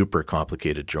super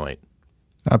complicated joint.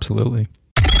 Absolutely.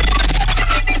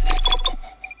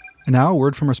 And now a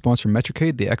word from our sponsor,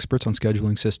 Metricade, the experts on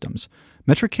scheduling systems.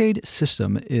 Metricade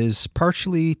system is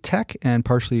partially tech and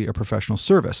partially a professional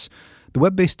service. The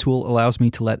web-based tool allows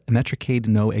me to let Metricade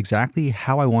know exactly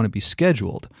how I want to be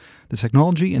scheduled. The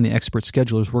technology and the expert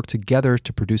schedulers work together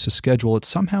to produce a schedule that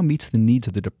somehow meets the needs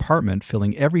of the department,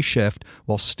 filling every shift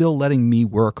while still letting me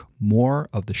work more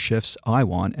of the shifts I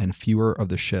want and fewer of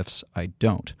the shifts I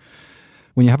don't.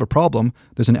 When you have a problem,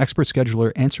 there's an expert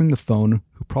scheduler answering the phone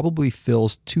who probably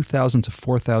fills 2,000 to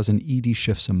 4,000 ED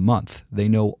shifts a month. They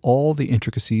know all the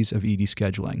intricacies of ED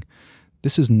scheduling.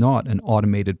 This is not an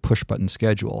automated push-button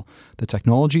schedule. The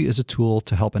technology is a tool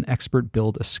to help an expert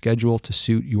build a schedule to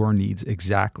suit your needs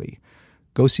exactly.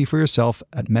 Go see for yourself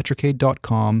at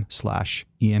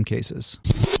metricade.com/emcases.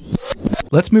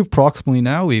 Let's move proximally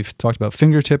now. We've talked about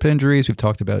fingertip injuries. We've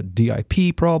talked about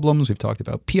DIP problems. We've talked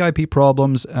about PIP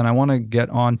problems. And I want to get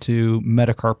on to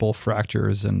metacarpal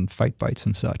fractures and fight bites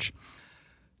and such.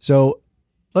 So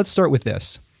let's start with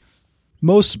this.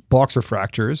 Most boxer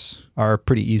fractures are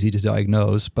pretty easy to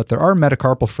diagnose, but there are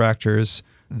metacarpal fractures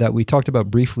that we talked about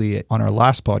briefly on our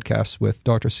last podcast with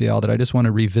Dr. Sial that I just want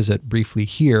to revisit briefly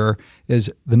here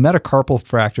is the metacarpal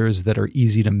fractures that are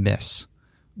easy to miss.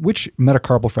 Which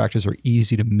metacarpal fractures are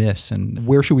easy to miss, and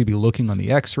where should we be looking on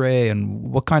the x-ray, and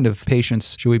what kind of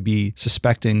patients should we be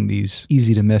suspecting these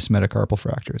easy to miss metacarpal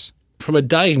fractures? From a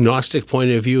diagnostic point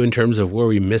of view, in terms of where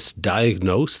we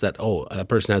misdiagnose that, that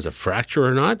person has a fracture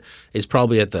or not, is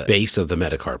probably at the base of the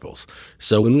metacarpals.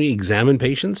 So when we examine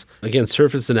patients, again,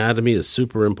 surface anatomy is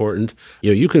super important.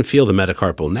 You can feel the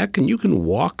metacarpal neck and you can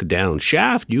walk down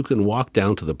shaft. You can walk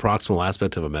down to the proximal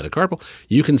aspect of a metacarpal.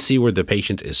 You can see where the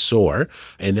patient is sore,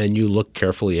 and then you look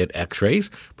carefully at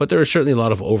x-rays. But there are certainly a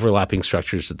lot of overlapping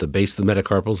structures at the base of the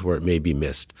metacarpals where it may be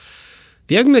missed.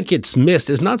 The other thing that gets missed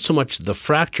is not so much the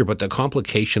fracture, but the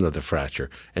complication of the fracture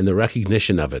and the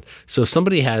recognition of it. So if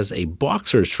somebody has a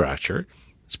boxer's fracture,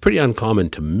 It's pretty uncommon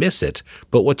to miss it,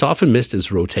 but what's often missed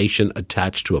is rotation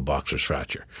attached to a boxer's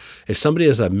fracture. If somebody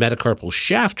has a metacarpal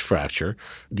shaft fracture,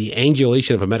 the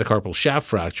angulation of a metacarpal shaft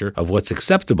fracture of what's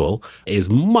acceptable is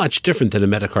much different than a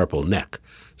metacarpal neck.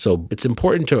 So it's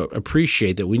important to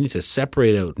appreciate that we need to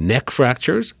separate out neck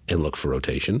fractures and look for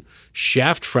rotation.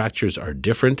 Shaft fractures are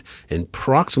different, and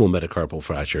proximal metacarpal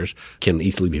fractures can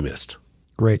easily be missed.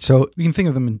 Great. So you can think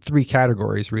of them in three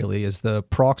categories, really, is the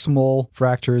proximal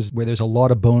fractures where there's a lot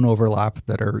of bone overlap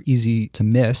that are easy to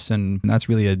miss, and that's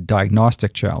really a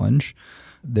diagnostic challenge.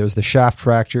 There's the shaft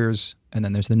fractures, and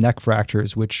then there's the neck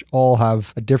fractures, which all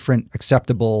have a different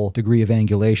acceptable degree of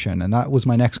angulation. And that was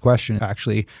my next question,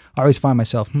 actually. I always find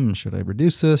myself, should I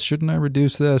reduce this? Shouldn't I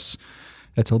reduce this?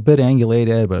 It's a bit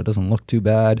angulated, but it doesn't look too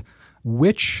bad.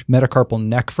 Which metacarpal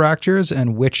neck fractures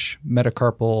and which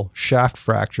metacarpal shaft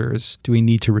fractures do we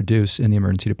need to reduce in the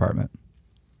emergency department?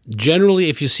 Generally,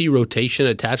 if you see rotation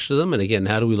attached to them, and again,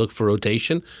 how do we look for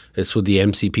rotation? It's with the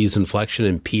MCP's inflection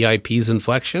and PIP's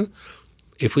inflection.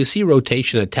 If we see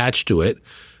rotation attached to it,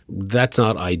 that's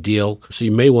not ideal. So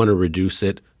you may want to reduce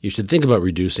it. You should think about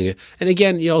reducing it. And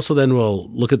again, you also then will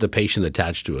look at the patient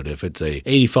attached to it. If it's a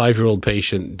 85-year-old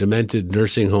patient, demented,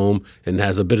 nursing home, and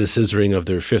has a bit of scissoring of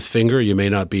their fifth finger, you may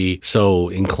not be so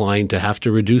inclined to have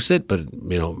to reduce it. But,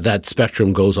 that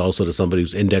spectrum goes also to somebody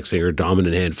whose index finger,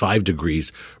 dominant hand, 5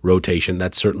 degrees rotation.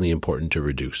 That's certainly important to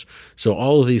reduce. So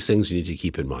all of these things you need to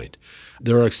keep in mind.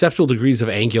 There are acceptable degrees of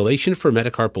angulation for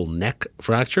metacarpal neck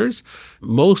fractures.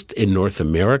 Most in North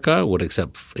America would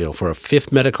accept, for a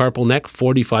fifth metacarpal neck,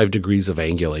 45 degrees of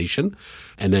angulation.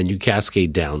 And then you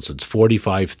cascade down. So it's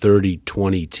 45, 30,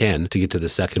 20, 10 to get to the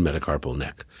second metacarpal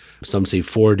neck. Some say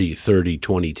 40, 30,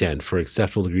 20, 10 for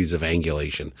acceptable degrees of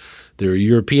angulation. There are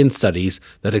European studies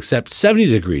that accept 70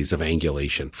 degrees of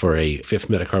angulation for a fifth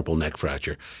metacarpal neck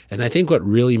fracture. And I think what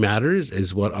really matters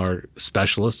is what our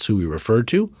specialists who we refer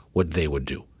to, what they would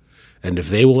do. And if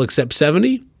they will accept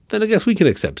 70, then I guess we can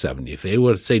accept 70. If they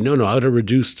would say, no, I would have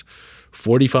reduced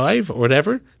 45 or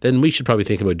whatever, then we should probably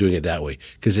think about doing it that way.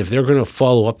 Because if they're going to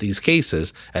follow up these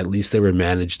cases, at least they were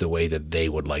managed the way that they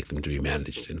would like them to be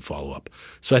managed in follow-up.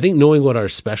 So I think knowing what our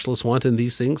specialists want in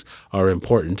these things are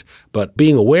important, but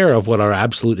being aware of what our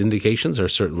absolute indications are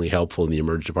certainly helpful in the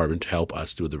emergency department to help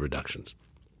us do the reductions.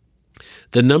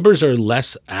 The numbers are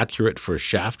less accurate for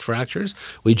shaft fractures.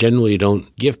 We generally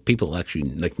don't give people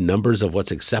actually numbers of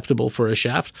what's acceptable for a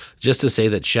shaft, just to say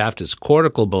that shaft is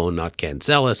cortical bone, not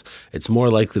cancellous. It's more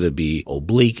likely to be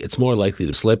oblique. It's more likely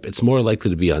to slip. It's more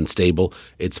likely to be unstable.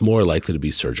 It's more likely to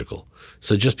be surgical.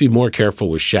 So just be more careful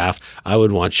with shaft. I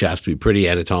would want shafts to be pretty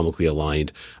anatomically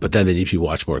aligned, but then they need to be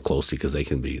watched more closely because they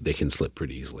can slip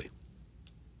pretty easily.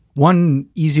 One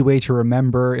easy way to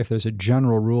remember, if there's a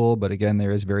general rule, but again,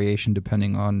 there is variation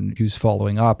depending on who's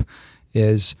following up,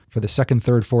 is for the second,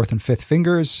 third, fourth, and fifth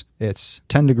fingers, it's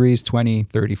 10 degrees, 20,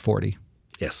 30, 40.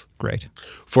 Yes. Great.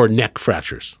 For neck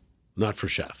fractures, not for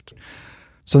shaft.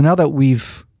 So now that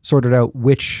we've sorted out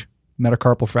which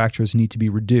metacarpal fractures need to be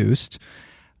reduced,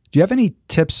 do you have any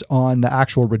tips on the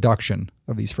actual reduction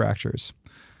of these fractures?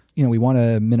 We want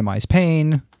to minimize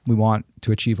pain. We want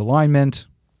to achieve alignment.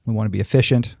 We want to be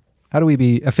efficient. How do we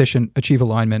be efficient, achieve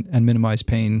alignment, and minimize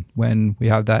pain when we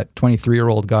have that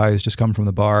 23-year-old guy who's just come from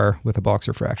the bar with a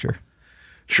boxer fracture?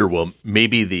 Sure. Well,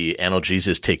 maybe the analgesia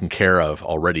is taken care of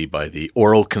already by the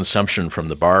oral consumption from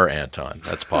the bar, Anton.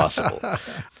 That's possible.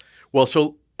 Well,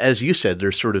 so as you said,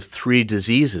 there's sort of 3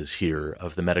 diseases here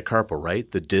of the metacarpal, right?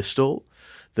 The distal,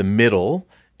 the middle,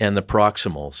 and the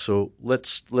proximal. So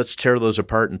let's tear those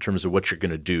apart in terms of what you're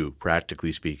going to do,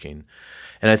 practically speaking.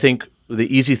 And I think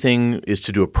the easy thing is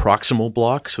to do a proximal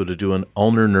block, so to do an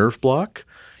ulnar nerve block.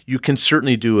 You can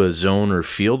certainly do a zone or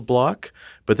field block,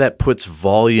 but that puts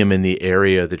volume in the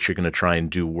area that you're going to try and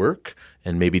do work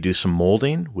and maybe do some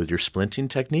molding with your splinting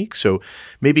technique. So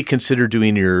maybe consider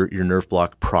doing your nerve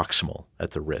block proximal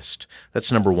at the wrist.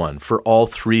 That's number 1 for all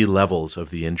 3 levels of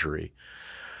the injury.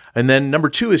 And then number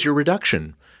 2 is your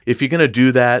reduction. If you're going to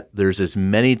do that, there's as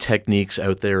many techniques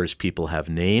out there as people have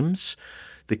names.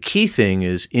 The key thing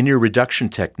is in your reduction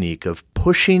technique of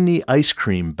pushing the ice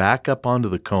cream back up onto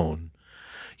the cone,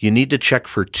 you need to check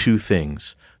for 2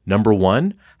 things. Number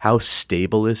 1, how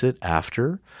stable is it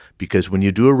after? Because when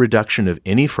you do a reduction of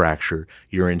any fracture,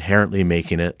 you're inherently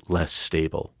making it less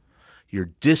stable.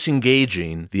 You're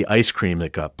disengaging the ice cream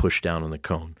that got pushed down on the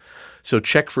cone. So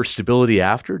check for stability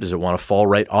after. Does it want to fall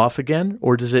right off again?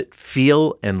 Or does it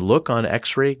feel and look on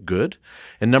x-ray good?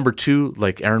 And number 2,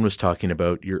 like Aaron was talking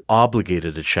about, you're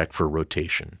obligated to check for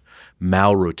rotation,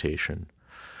 malrotation.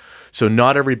 So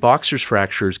not every boxer's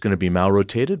fracture is going to be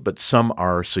malrotated, but some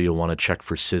are, so you'll want to check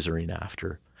for scissoring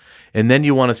after. And then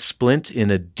you want to splint in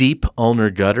a deep ulnar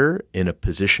gutter in a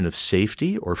position of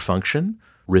safety or function,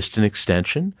 wrist and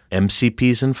extension,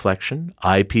 MCPs and flexion,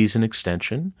 IPs and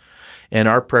extension. And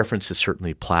our preference is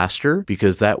certainly plaster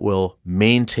because that will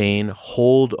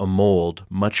hold a mold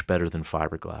much better than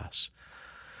fiberglass.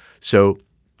 So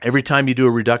every time you do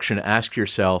a reduction, ask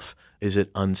yourself, is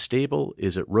it unstable?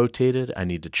 Is it rotated? I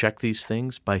need to check these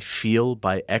things by feel,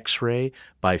 by x-ray,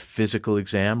 by physical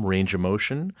exam, range of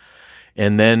motion.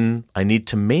 And then I need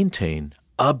to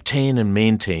obtain and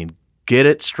maintain. Get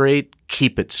it straight,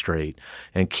 keep it straight.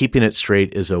 And keeping it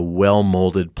straight is a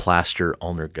well-molded plaster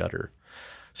ulnar gutter.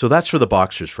 So that's for the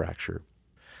boxer's fracture.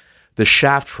 The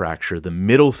shaft fracture, the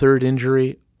middle third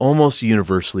injury, almost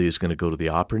universally is going to go to the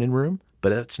operating room, but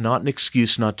that's not an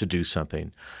excuse not to do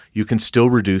something. You can still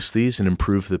reduce these and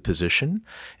improve the position.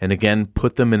 And again,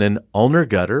 put them in an ulnar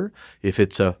gutter if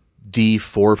it's a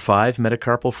D4-5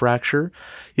 metacarpal fracture.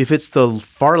 If it's the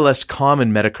far less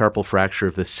common metacarpal fracture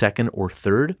of the second or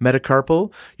third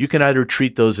metacarpal, you can either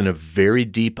treat those in a very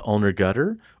deep ulnar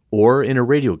gutter or in a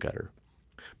radial gutter.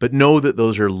 But know that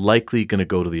those are likely going to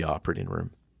go to the operating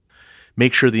room.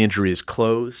 Make sure the injury is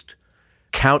closed.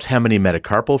 Count how many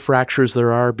metacarpal fractures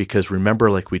there are, because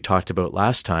remember, like we talked about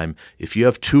last time, if you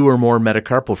have 2 or more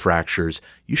metacarpal fractures,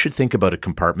 you should think about a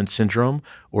compartment syndrome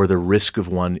or the risk of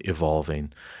one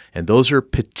evolving. And those are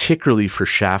particularly for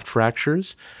shaft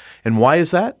fractures. And why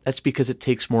is that? That's because it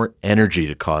takes more energy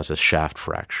to cause a shaft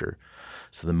fracture.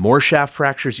 So the more shaft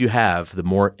fractures you have, the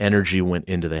more energy went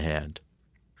into the hand.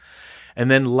 And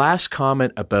then last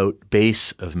comment about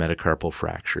base of metacarpal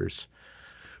fractures.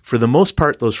 For the most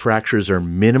part, those fractures are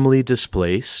minimally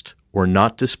displaced or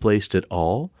not displaced at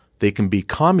all. They can be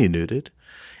comminuted.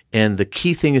 And the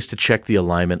key thing is to check the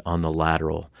alignment on the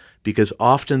lateral, because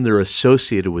often they're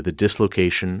associated with a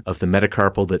dislocation of the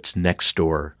metacarpal that's next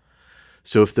door.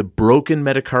 So if the broken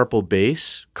metacarpal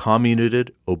base,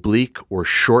 comminuted, oblique, or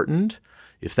shortened,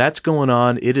 if that's going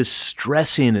on, it is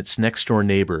stressing its next door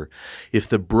neighbor. If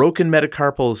the broken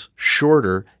metacarpal's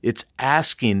shorter, it's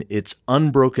asking its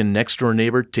unbroken next door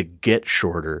neighbor to get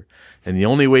shorter. And the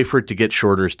only way for it to get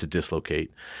shorter is to dislocate.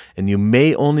 And you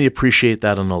may only appreciate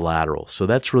that on the lateral. So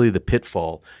that's really the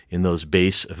pitfall in those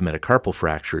base of metacarpal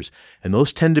fractures. And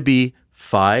those tend to be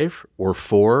 5 or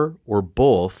 4 or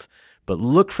both, but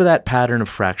look for that pattern of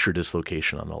fracture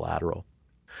dislocation on the lateral.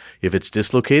 If it's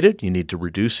dislocated, you need to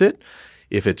reduce it.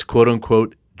 If it's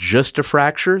quote-unquote just a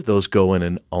fracture, those go in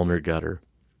an ulnar gutter.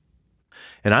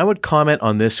 And I would comment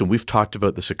on this, and we've talked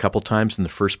about this a couple times in the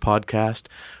first podcast,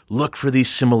 look for these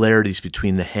similarities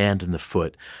between the hand and the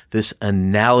foot, this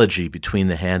analogy between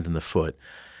the hand and the foot.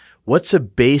 What's a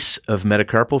base of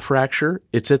metacarpal fracture?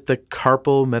 It's at the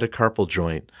carpal metacarpal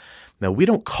joint. Now, we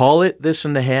don't call it this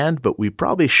in the hand, but we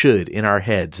probably should in our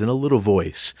heads in a little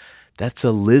voice. That's a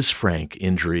Lisfranc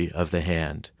injury of the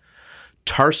hand.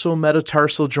 Tarsal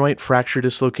metatarsal joint fracture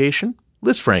dislocation,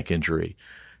 Lisfranc injury.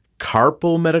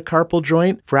 Carpal metacarpal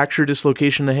joint fracture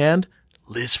dislocation in the hand,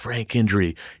 Lisfranc injury.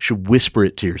 You should whisper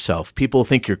it to yourself. People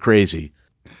think you're crazy.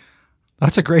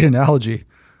 That's a great analogy.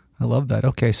 I love that.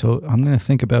 Okay, so I'm going to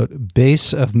think about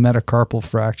base of metacarpal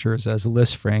fractures as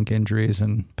Lisfranc injuries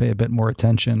and pay a bit more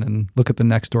attention and look at the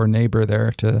next door neighbor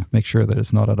there to make sure that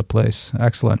it's not out of place.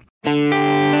 Excellent.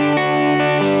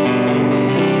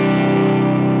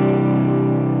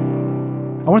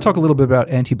 I want to talk a little bit about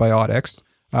antibiotics.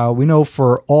 We know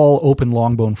for all open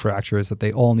long bone fractures that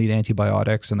they all need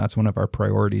antibiotics, and that's one of our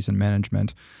priorities in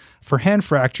management. For hand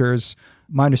fractures,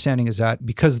 my understanding is that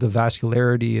because the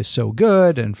vascularity is so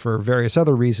good and for various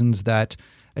other reasons that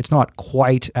it's not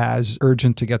quite as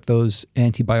urgent to get those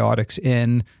antibiotics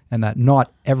in, and that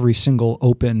not every single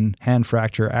open hand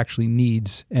fracture actually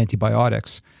needs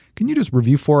antibiotics. Can you just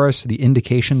review for us the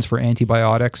indications for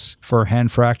antibiotics for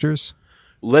hand fractures?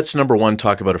 Let's, number one,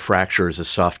 talk about a fracture as a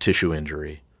soft tissue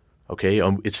injury. Okay,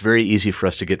 it's very easy for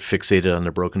us to get fixated on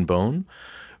the broken bone,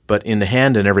 but in the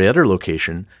hand and every other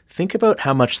location, think about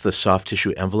how much the soft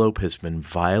tissue envelope has been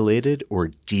violated or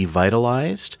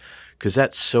devitalized, because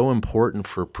that's so important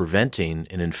for preventing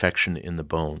an infection in the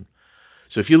bone.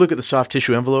 So if you look at the soft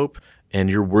tissue envelope and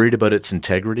you're worried about its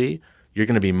integrity, you're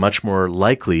going to be much more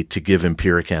likely to give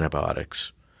empiric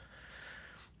antibiotics.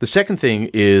 The second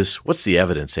thing is, what's the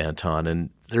evidence, Anton?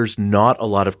 And there's not a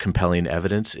lot of compelling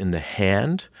evidence in the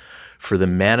hand for the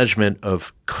management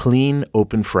of clean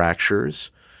open fractures,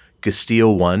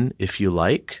 Gastille 1, if you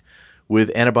like,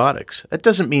 with antibiotics. That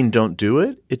doesn't mean don't do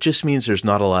it. It just means there's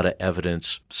not a lot of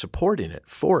evidence supporting it,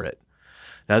 for it.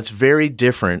 Now, it's very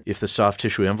different if the soft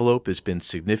tissue envelope has been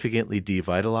significantly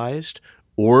devitalized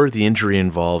or the injury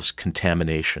involves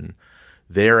contamination.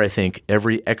 There, I think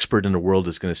every expert in the world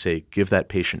is going to say, give that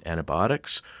patient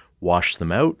antibiotics, wash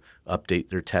them out, update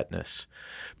their tetanus.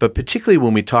 But particularly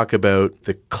when we talk about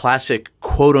the classic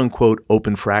quote-unquote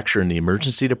open fracture in the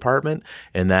emergency department,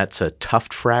 and that's a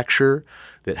tuft fracture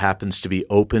that happens to be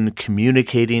open,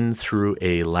 communicating through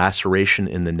a laceration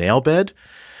in the nail bed,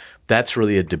 that's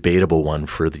really a debatable one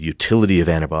for the utility of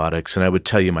antibiotics. And I would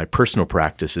tell you my personal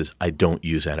practice is I don't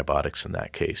use antibiotics in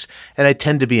that case. And I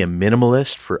tend to be a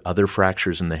minimalist for other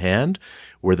fractures in the hand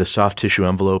where the soft tissue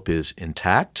envelope is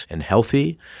intact and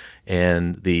healthy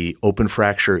and the open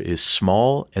fracture is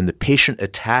small and the patient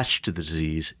attached to the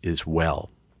disease is well.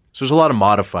 So there's a lot of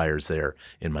modifiers there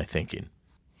in my thinking.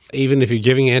 Even if you're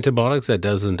giving antibiotics, that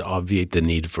doesn't obviate the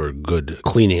need for good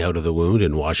cleaning out of the wound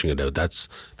and washing it out.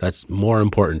 That's more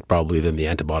important probably than the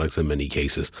antibiotics in many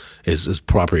cases, is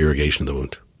proper irrigation of the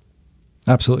wound.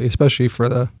 Absolutely, especially for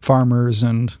the farmers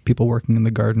and people working in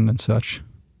the garden and such.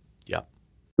 Yeah.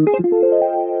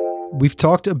 We've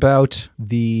talked about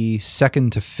the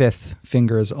second to fifth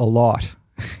fingers a lot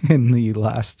in the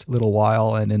last little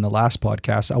while, and in the last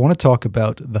podcast, I want to talk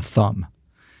about the thumb.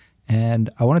 And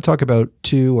I want to talk about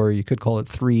two, or you could call it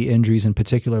three, injuries in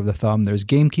particular of the thumb. There's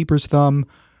Gamekeeper's thumb,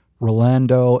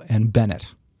 Rolando, and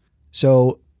Bennett.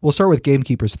 So we'll start with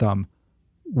Gamekeeper's thumb.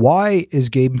 Why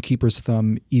is Gamekeeper's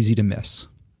thumb easy to miss?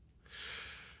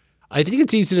 I think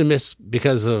it's easy to miss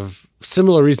because of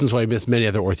similar reasons why I miss many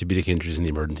other orthopedic injuries in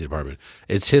the emergency department.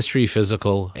 It's history,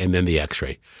 physical, and then the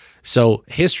x-ray. So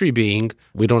history being,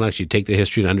 we don't actually take the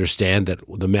history and understand that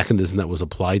the mechanism that was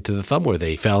applied to the thumb where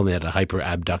they fell and they had a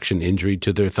hyperabduction injury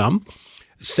to their thumb.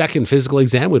 Second, physical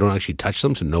exam, we don't actually touch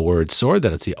them to know where it's sore,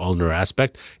 that it's the ulnar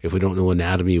aspect. If we don't know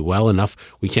anatomy well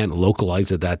enough, we can't localize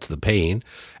that that's the pain.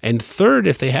 And third,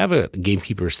 if they have a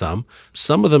Gamekeeper's thumb,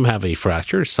 some of them have a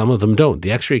fracture, some of them don't.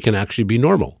 The x-ray can actually be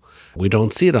normal. We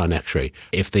don't see it on x-ray.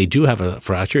 If they do have a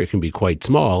fracture, it can be quite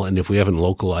small. And if we haven't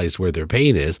localized where their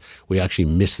pain is, we actually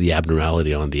miss the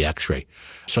abnormality on the x-ray.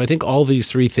 So I think all these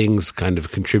three things kind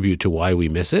of contribute to why we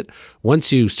miss it.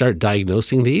 Once you start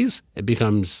diagnosing these, it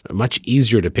becomes much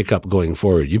easier to pick up going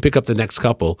forward. You pick up the next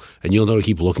couple and you'll know to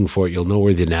keep looking for it. You'll know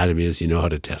where the anatomy is. You know how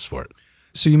to test for it.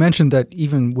 So you mentioned that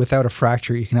even without a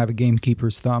fracture, you can have a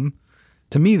Gamekeeper's thumb.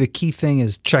 To me, the key thing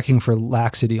is checking for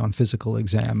laxity on physical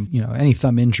exam. You know, any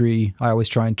thumb injury, I always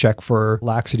try and check for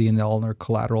laxity in the ulnar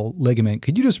collateral ligament.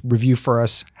 Could you just review for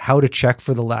us how to check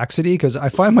for the laxity? Because I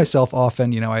find myself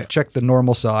often, I check the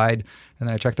normal side and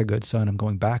then I check the good side. I'm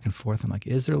going back and forth. I'm like,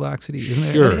 is there laxity? Isn't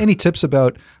there? Sure. Any tips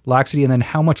about laxity and then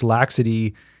how much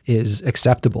laxity is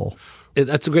acceptable?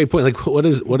 That's a great point. Like what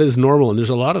is normal? And there's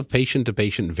a lot of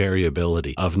patient-to-patient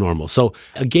variability of normal. So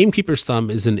a Gamekeeper's thumb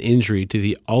is an injury to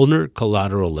the ulnar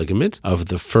collateral ligament of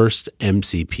the first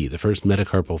MCP, the first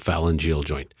metacarpal phalangeal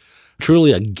joint.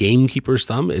 Truly, a Gamekeeper's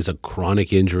thumb is a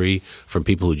chronic injury from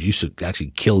people who used to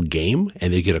actually kill game,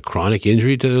 and they get a chronic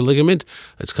injury to their ligament.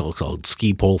 It's called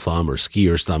ski pole thumb or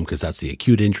skier's thumb because that's the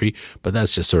acute injury, but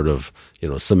that's just sort of,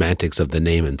 semantics of the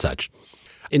name and such.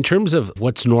 In terms of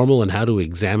what's normal and how to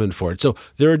examine for it, so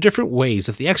there are different ways.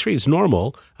 If the x-ray is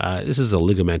normal, this is a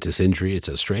ligamentous injury. It's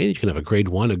a strain. You can have a grade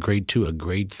 1, a grade 2, a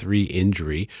grade 3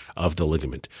 injury of the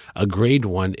ligament. A grade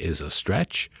 1 is a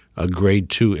stretch, a grade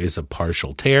 2 is a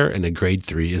partial tear, and a grade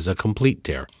 3 is a complete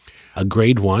tear. A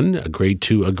grade 1, a grade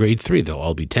 2, a grade 3, they'll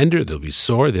all be tender, they'll be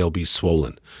sore, they'll be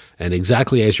swollen. And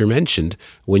exactly as you mentioned,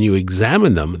 when you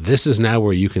examine them, this is now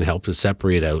where you can help to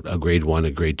separate out a grade 1,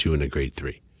 a grade 2, and a grade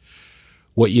 3.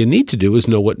 What you need to do is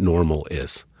know what normal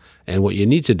is. And what you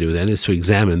need to do then is to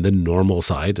examine the normal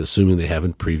side, assuming they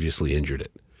haven't previously injured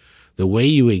it. The way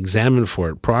you examine for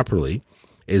it properly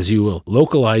is you will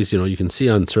localize, you can see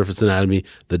on surface anatomy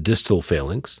the distal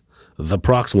phalanx, the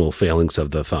proximal phalanx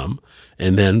of the thumb,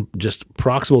 and then just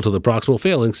proximal to the proximal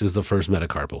phalanx is the first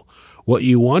metacarpal. What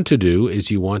you want to do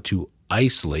is you want to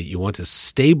isolate, you want to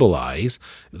stabilize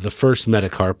the first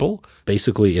metacarpal,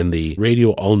 basically in the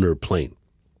radial ulnar plane.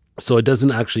 So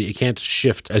it can't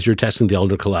shift as you're testing the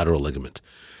ulnar collateral ligament.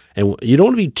 And you don't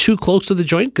want to be too close to the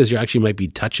joint because you actually might be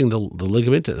touching the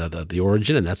ligament, the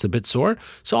origin, and that's a bit sore.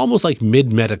 So almost like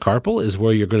mid-metacarpal is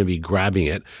where you're going to be grabbing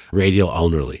it radial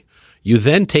ulnarly. You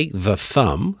then take the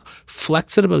thumb,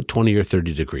 flex it about 20 or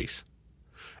 30 degrees.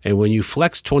 And when you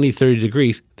flex 20, 30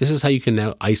 degrees, this is how you can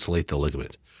now isolate the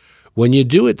ligament. When you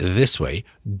do it this way,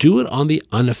 do it on the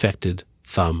unaffected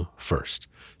thumb first,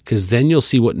 because then you'll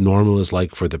see what normal is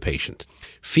like for the patient.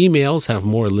 Females have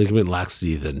more ligament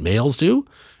laxity than males do,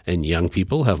 and young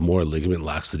people have more ligament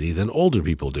laxity than older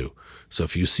people do. So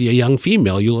if you see a young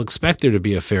female, you'll expect there to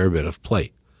be a fair bit of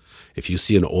play. If you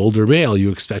see an older male,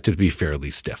 you expect it to be fairly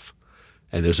stiff.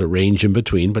 And there's a range in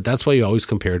between, but that's why you always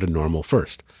compare to normal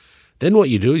first. Then what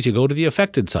you do is you go to the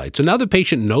affected side. So now the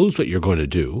patient knows what you're going to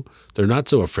do. They're not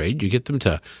so afraid. You get them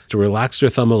to relax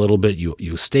their thumb a little bit.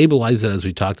 You stabilize it, as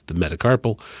we talked at the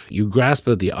metacarpal. You grasp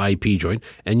at the IP joint,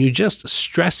 and you just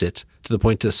stress it to the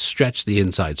point to stretch the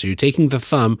inside. So you're taking the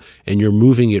thumb and you're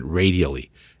moving it radially.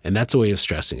 And that's a way of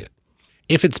stressing it.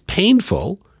 If it's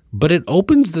painful, but it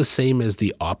opens the same as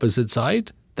the opposite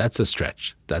side, that's a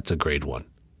stretch. That's a grade 1.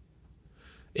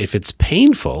 If it's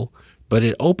painful, but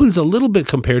it opens a little bit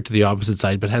compared to the opposite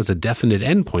side, but has a definite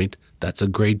endpoint, that's a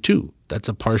grade 2. That's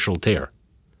a partial tear.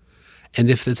 And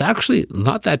if it's actually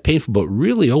not that painful, but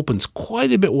really opens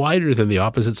quite a bit wider than the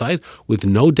opposite side with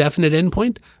no definite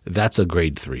endpoint, that's a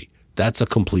grade 3. That's a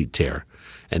complete tear.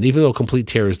 And even though complete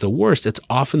tear is the worst, it's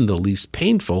often the least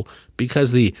painful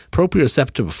because the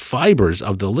proprioceptive fibers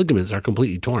of the ligaments are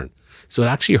completely torn. So it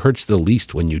actually hurts the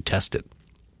least when you test it.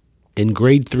 And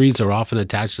grade 3s are often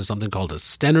attached to something called a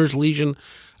Stenner's lesion.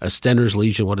 A Stenner's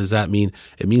lesion, what does that mean?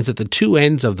 It means that the two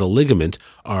ends of the ligament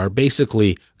are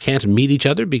basically can't meet each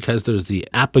other because there's the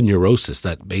aponeurosis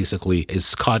that basically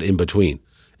is caught in between.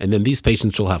 And then these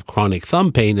patients will have chronic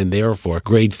thumb pain, and therefore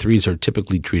grade 3s are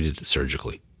typically treated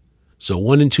surgically. So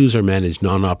 1 and 2s are managed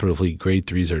non-operatively, grade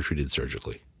 3s are treated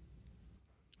surgically.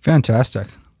 Fantastic.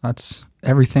 That's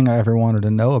everything I ever wanted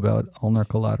to know about ulnar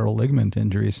collateral ligament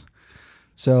injuries.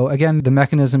 So again, the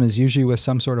mechanism is usually with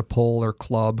some sort of pole or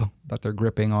club that they're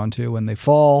gripping onto when they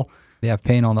fall. They have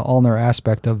pain on the ulnar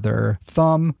aspect of their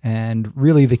thumb. And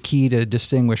really the key to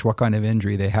distinguish what kind of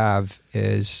injury they have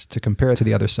is to compare it to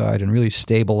the other side and really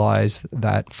stabilize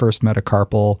that first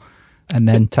metacarpal and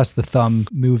then test the thumb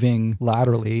moving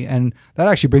laterally. And that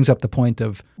actually brings up the point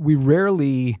of we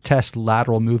rarely test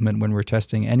lateral movement when we're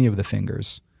testing any of the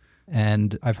fingers.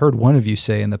 And I've heard one of you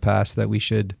say in the past that we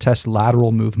should test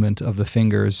lateral movement of the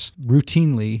fingers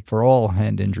routinely for all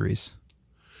hand injuries.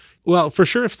 Well, for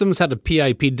sure, if someone's had a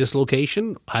PIP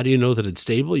dislocation, how do you know that it's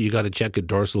stable? You got to check a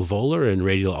dorsal volar and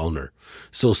radial ulnar.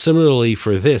 So similarly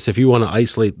for this, if you want to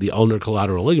isolate the ulnar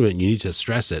collateral ligament, you need to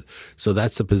stress it. So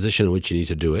that's the position in which you need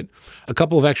to do it. A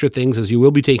couple of extra things is you will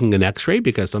be taking an x-ray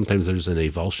because sometimes there's an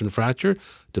avulsion fracture,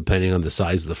 depending on the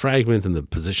size of the fragment and the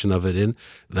position of it in.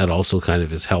 That also kind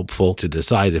of is helpful to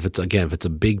decide if it's a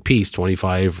big piece,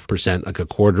 25%, like a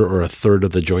quarter or a third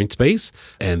of the joint space,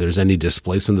 and there's any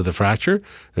displacement of the fracture,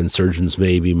 then surgeons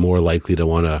may be more likely to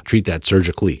want to treat that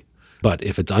surgically. But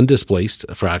if it's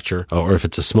undisplaced fracture, or if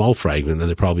it's a small fragment, then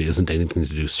there probably isn't anything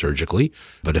to do surgically.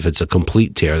 But if it's a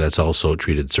complete tear, that's also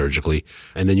treated surgically.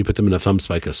 And then you put them in a thumb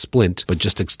spike, a splint, but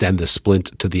just extend the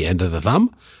splint to the end of the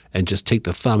thumb and just take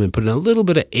the thumb and put in a little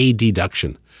bit of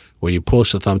adduction where you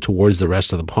push the thumb towards the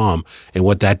rest of the palm. And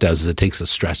what that does is it takes the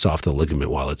stress off the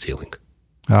ligament while it's healing.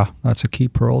 Ah, that's a key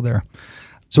pearl there.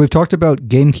 So we've talked about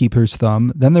Gamekeeper's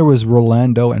thumb. Then there was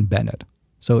Rolando and Bennett.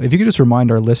 So if you could just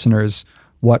remind our listeners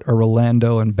what a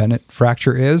Rolando and Bennett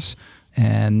fracture is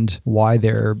and why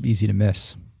they're easy to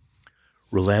miss.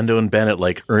 Rolando and Bennett,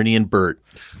 like Ernie and Bert.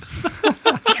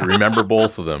 You remember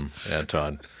both of them,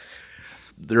 Anton.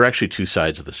 They're actually two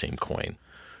sides of the same coin.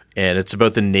 And it's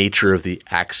about the nature of the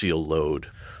axial load.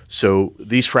 So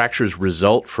these fractures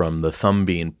result from the thumb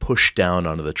being pushed down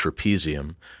onto the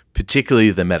trapezium, particularly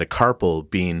the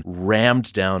metacarpal being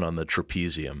rammed down on the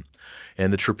trapezium.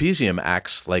 And the trapezium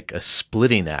acts like a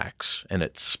splitting axe, and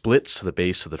it splits the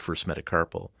base of the first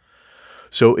metacarpal.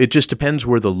 So it just depends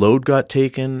where the load got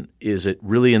taken. Is it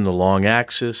really in the long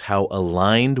axis? How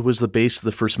aligned was the base of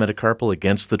the first metacarpal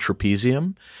against the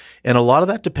trapezium? And a lot of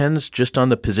that depends just on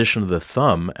the position of the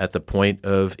thumb at the point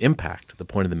of impact, the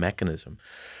point of the mechanism.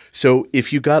 So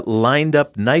if you got lined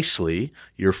up nicely,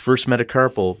 your first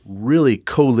metacarpal really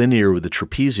collinear with the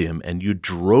trapezium, and you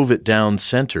drove it down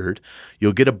centered,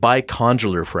 you'll get a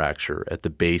bicondylar fracture at the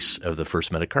base of the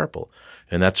first metacarpal.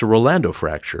 And that's a Rolando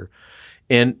fracture.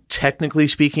 And technically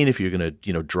speaking, if you're going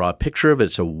to, draw a picture of it,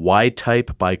 it's a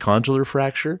Y-type bicondylar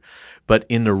fracture. But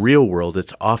in the real world,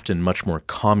 it's often much more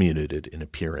comminuted in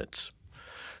appearance.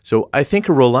 So I think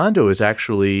a Rolando is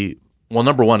actually, well,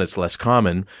 number one, it's less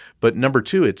common, but number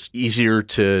two, it's easier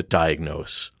to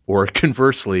diagnose. Or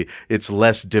conversely, it's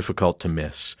less difficult to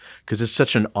miss because it's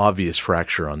such an obvious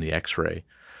fracture on the X-ray.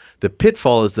 The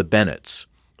pitfall is the Bennett's,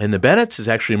 and the Bennett's is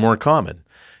actually more common.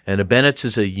 And a Bennett's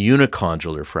is a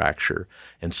unicondylar fracture,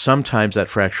 and sometimes that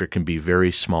fracture can be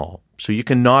very small. So you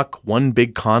can knock one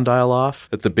big condyle off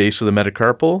at the base of the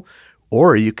metacarpal,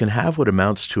 or you can have what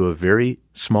amounts to a very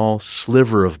small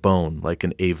sliver of bone, like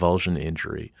an avulsion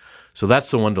injury. So that's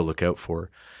the one to look out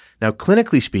for. Now,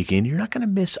 clinically speaking, you're not going to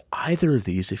miss either of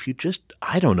these if you just,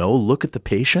 look at the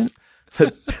patient.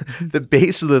 the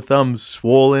base of the thumb's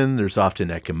swollen. There's often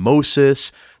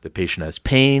ecchymosis. The patient has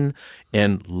pain.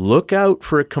 And look out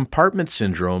for a compartment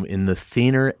syndrome in the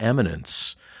thenar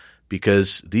eminence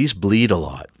because these bleed a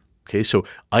lot. Okay, so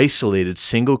isolated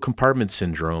single compartment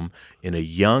syndrome in a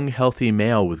young, healthy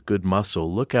male with good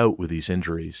muscle, look out with these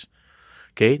injuries.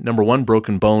 Okay, number one,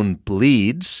 broken bone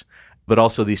bleeds, but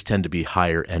also these tend to be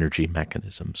higher energy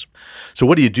mechanisms. So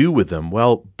what do you do with them?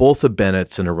 Well, both a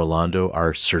Bennett's and a Rolando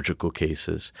are surgical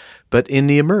cases, but in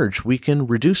the Emerge, we can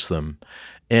reduce them.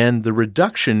 And the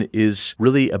reduction is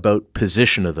really about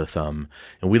position of the thumb.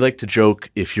 And we like to joke,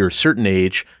 if you're a certain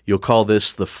age, you'll call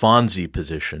this the Fonzie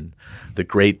position, the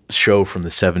great show from the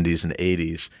 70s and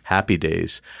 80s, Happy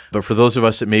Days. But for those of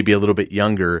us that may be a little bit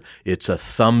younger, it's a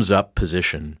thumbs up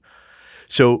position.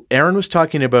 So Aaron was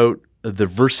talking about the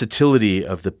versatility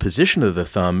of the position of the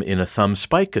thumb in a thumb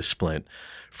spica splint.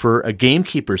 For a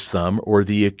gamekeeper's thumb or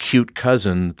the acute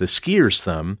cousin, the skier's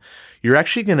thumb, you're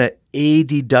actually going to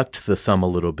adduct the thumb a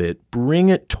little bit, bring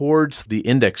it towards the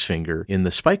index finger in the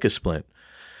spica splint.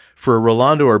 For a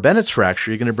Rolando or Bennett's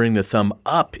fracture, you're going to bring the thumb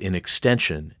up in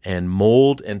extension and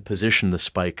mold and position the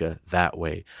spica that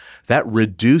way. That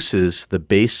reduces the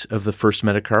base of the first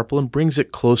metacarpal and brings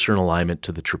it closer in alignment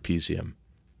to the trapezium.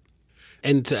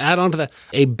 And to add on to that,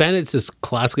 a Bennett's is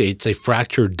classically, it's a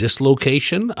fracture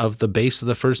dislocation of the base of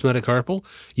the first metacarpal.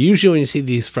 Usually when you see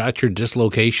these fracture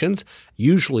dislocations,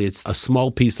 usually it's a small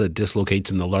piece that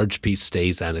dislocates and the large piece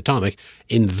stays anatomic.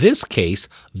 In this case,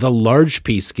 the large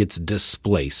piece gets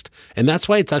displaced. And that's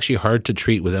why it's actually hard to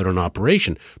treat without an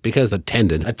operation, because the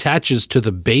tendon attaches to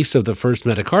the base of the first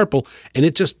metacarpal and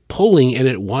it's just pulling and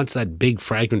it wants that big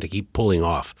fragment to keep pulling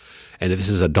off. And if this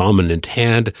is a dominant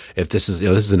hand, if this is,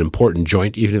 this is an important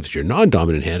joint, even if it's your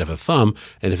non-dominant hand of a thumb,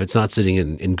 and if it's not sitting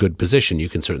in good position, you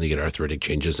can certainly get arthritic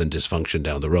changes and dysfunction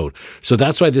down the road. So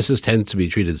that's why this tends to be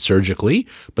treated surgically,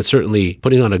 but certainly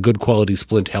putting on a good quality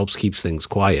splint helps keep things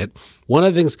quiet. One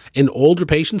of the things in older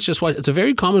patients, it's a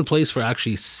very common place for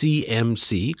actually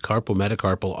CMC,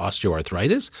 carpometacarpal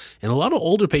osteoarthritis, and a lot of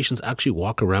older patients actually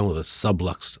walk around with a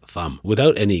subluxed thumb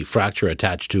without any fracture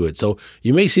attached to it. So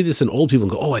you may see this in old people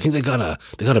and go, oh, I think they got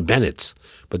a Bennett's,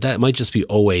 but that might just be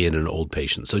OA in an old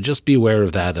patient. So just be aware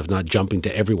of that, of not jumping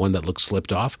to everyone that looks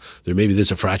slipped off. Maybe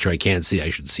there's a fracture I can't see, I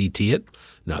should CT it.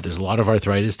 Now, if there's a lot of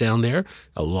arthritis down there,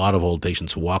 a lot of old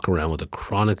patients walk around with a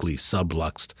chronically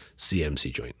subluxed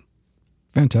CMC joint.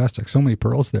 Fantastic. So many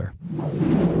pearls there.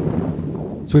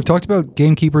 So we've talked about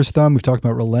gamekeeper's thumb. We've talked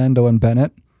about Rolando and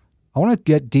Bennett. I want to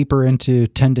get deeper into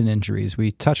tendon injuries.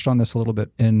 We touched on this a little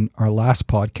bit in our last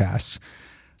podcasts.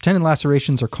 Tendon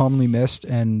lacerations are commonly missed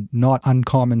and not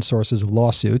uncommon sources of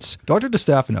lawsuits. Dr.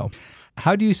 DeStefano,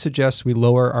 how do you suggest we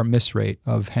lower our miss rate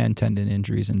of hand tendon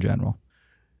injuries in general?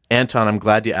 Anton, I'm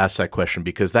glad you asked that question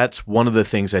because that's one of the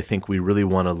things I think we really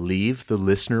want to leave the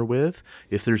listener with.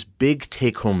 If there's big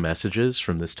take-home messages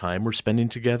from this time we're spending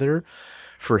together,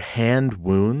 for hand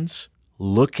wounds,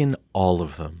 look in all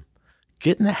of them.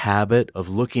 Get in the habit of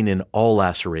looking in all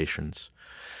lacerations,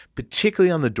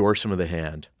 particularly on the dorsum of the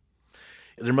hand.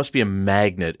 There must be a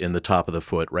magnet in the top of the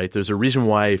foot, right? There's a reason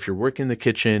why if you're working in the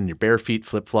kitchen, your bare feet,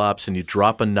 flip-flops, and you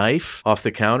drop a knife off the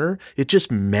counter, it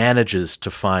just manages to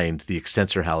find the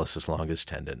extensor hallucis longus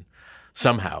tendon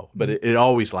somehow, but it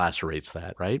always lacerates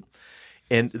that, right?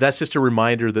 And that's just a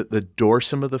reminder that the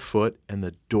dorsum of the foot and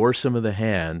the dorsum of the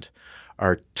hand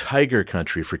are tiger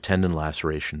country for tendon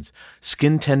lacerations.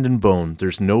 Skin, tendon, bone,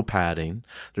 there's no padding.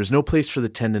 There's no place for the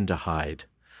tendon to hide.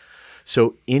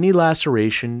 So any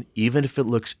laceration, even if it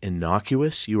looks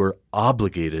innocuous, you are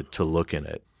obligated to look in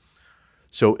it.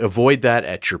 So avoid that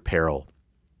at your peril.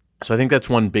 So I think that's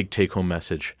one big take-home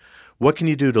message. What can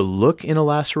you do to look in a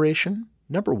laceration?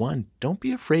 Number one, don't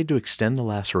be afraid to extend the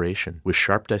laceration with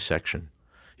sharp dissection.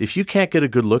 If you can't get a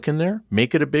good look in there,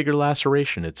 make it a bigger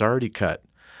laceration. It's already cut.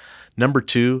 Number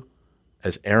two,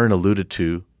 as Aaron alluded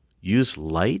to, use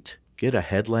light. Get a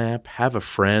headlamp, have a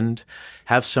friend,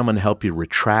 have someone help you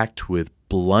retract with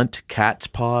blunt cat's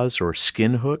paws or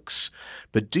skin hooks,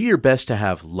 but do your best to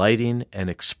have lighting and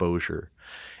exposure.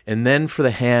 And then for the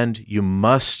hand, you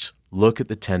must look at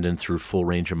the tendon through full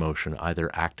range of motion, either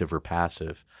active or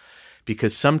passive,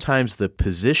 because sometimes the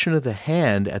position of the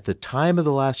hand at the time of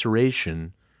the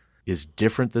laceration is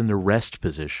different than the rest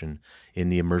position in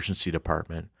the emergency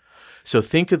department. So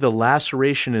think of the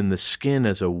laceration in the skin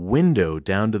as a window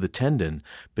down to the tendon,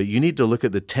 but you need to look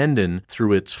at the tendon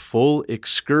through its full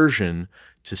excursion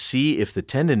to see if the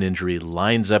tendon injury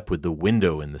lines up with the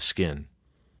window in the skin.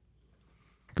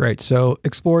 Great. So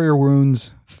explore your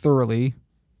wounds thoroughly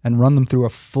and run them through a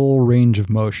full range of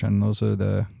motion. Those are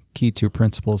the key two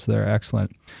principles there.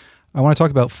 Excellent. I want to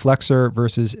talk about flexor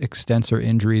versus extensor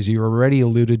injuries. You already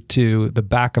alluded to the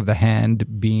back of the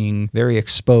hand being very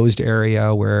exposed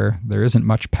area where there isn't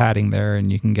much padding there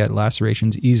and you can get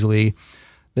lacerations easily.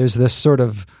 There's this sort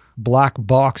of black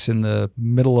box in the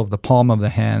middle of the palm of the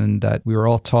hand that we were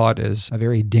all taught is a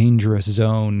very dangerous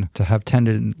zone to have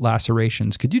tendon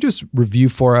lacerations. Could you just review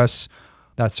for us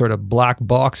that sort of black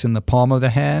box in the palm of the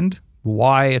hand,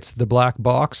 why it's the black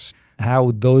box,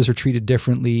 how those are treated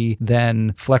differently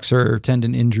than flexor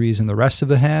tendon injuries in the rest of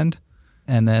the hand,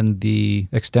 and then the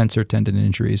extensor tendon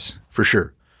injuries? For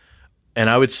sure. And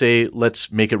I would say,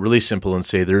 let's make it really simple and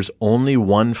say there's only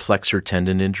one flexor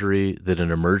tendon injury that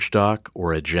an emerge doc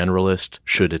or a generalist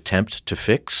should attempt to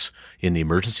fix in the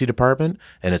emergency department,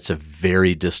 and it's a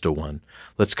very distal one.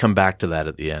 Let's come back to that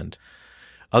at the end.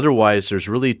 Otherwise, there's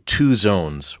really two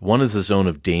zones. One is the zone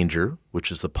of danger,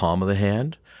 which is the palm of the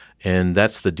hand, and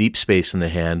that's the deep space in the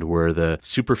hand where the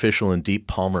superficial and deep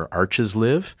palmar arches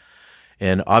live.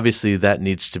 And obviously that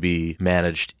needs to be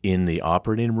managed in the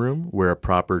operating room where a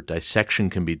proper dissection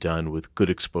can be done with good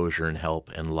exposure and help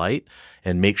and light,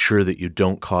 and make sure that you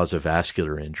don't cause a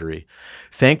vascular injury.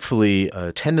 Thankfully,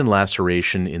 a tendon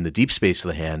laceration in the deep space of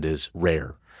the hand is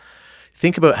rare.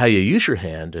 Think about how you use your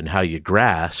hand and how you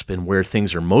grasp and where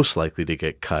things are most likely to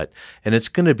get cut, and it's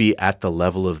going to be at the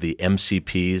level of the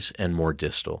MCPs and more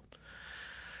distal.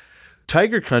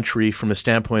 Tiger country, from a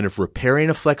standpoint of repairing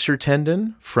a flexor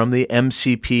tendon from the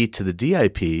MCP to the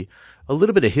DIP, a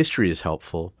little bit of history is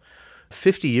helpful.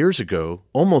 50 years ago,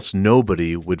 almost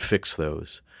nobody would fix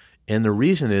those. And the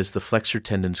reason is the flexor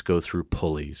tendons go through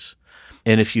pulleys.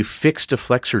 And if you fixed a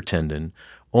flexor tendon,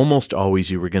 almost always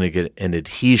you were going to get an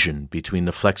adhesion between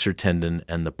the flexor tendon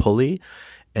and the pulley.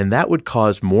 And that would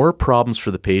cause more problems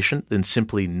for the patient than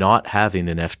simply not having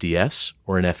an FDS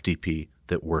or an FDP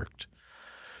that worked.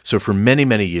 So for many,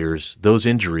 many years, those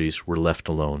injuries were left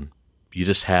alone. You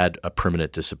just had a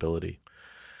permanent disability.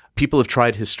 People have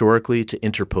tried historically to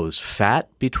interpose fat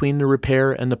between the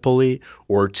repair and the pulley,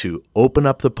 or to open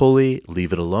up the pulley,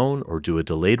 leave it alone, or do a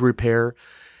delayed repair.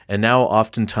 And now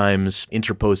oftentimes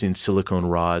interposing silicone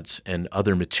rods and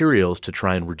other materials to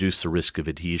try and reduce the risk of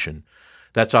adhesion.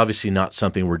 That's obviously not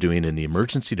something we're doing in the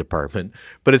emergency department,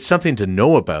 but it's something to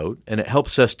know about, and it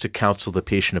helps us to counsel the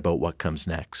patient about what comes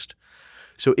next.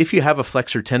 So if you have a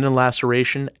flexor tendon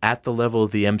laceration at the level of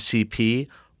the MCP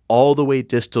all the way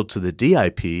distal to the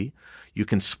DIP, you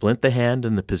can splint the hand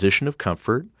in the position of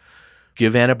comfort,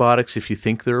 give antibiotics if you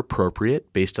think they're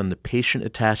appropriate based on the patient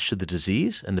attached to the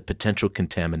disease and the potential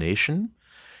contamination,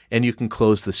 and you can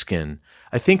close the skin.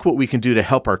 I think what we can do to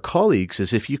help our colleagues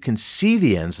is if you can see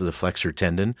the ends of the flexor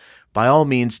tendon, by all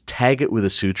means tag it with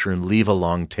a suture and leave a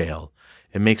long tail.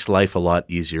 It makes life a lot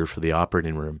easier for the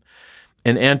operating room.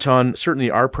 And Anton,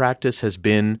 certainly our practice has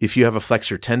been, if you have a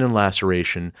flexor tendon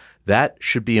laceration, that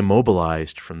should be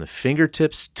immobilized from the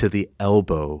fingertips to the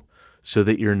elbow so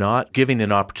that you're not giving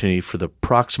an opportunity for the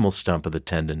proximal stump of the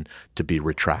tendon to be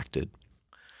retracted.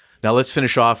 Now let's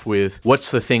finish off with what's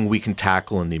the thing we can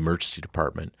tackle in the emergency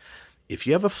department. If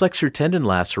you have a flexor tendon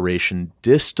laceration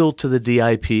distal to the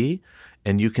DIP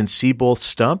and you can see both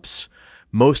stumps,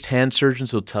 most hand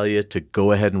surgeons will tell you to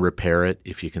go ahead and repair it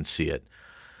if you can see it.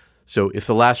 So if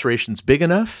the laceration's big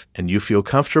enough and you feel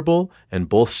comfortable and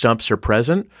both stumps are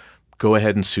present, go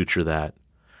ahead and suture that.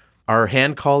 Our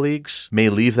hand colleagues may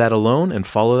leave that alone and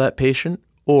follow that patient,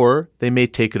 or they may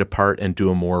take it apart and do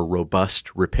a more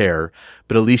robust repair,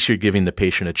 but at least you're giving the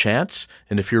patient a chance.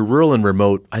 And if you're rural and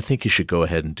remote, I think you should go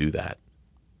ahead and do that.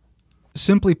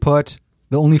 Simply put,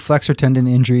 the only flexor tendon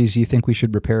injuries you think we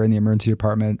should repair in the emergency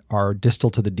department are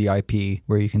distal to the DIP,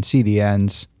 where you can see the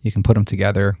ends, you can put them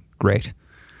together. Great.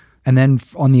 And then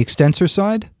on the extensor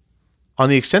side? On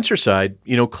the extensor side,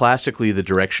 classically the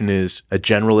direction is a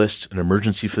generalist, an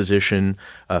emergency physician,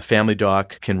 a family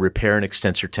doc can repair an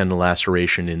extensor tendon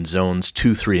laceration in zones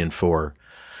 2, 3, and 4.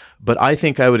 But I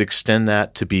think I would extend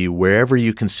that to be wherever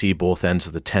you can see both ends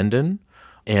of the tendon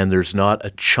and there's not a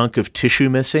chunk of tissue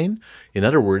missing. In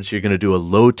other words, you're going to do a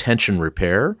low tension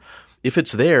repair. If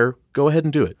it's there, go ahead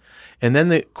and do it. And then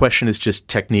the question is just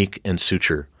technique and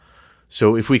suture.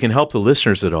 So if we can help the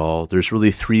listeners at all, there's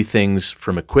really 3 things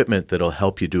from equipment that'll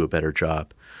help you do a better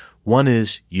job. One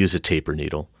is use a taper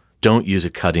needle. Don't use a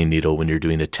cutting needle when you're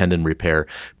doing a tendon repair,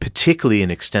 particularly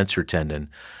an extensor tendon.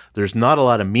 There's not a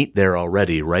lot of meat there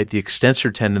already, right? The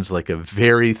extensor tendon's like a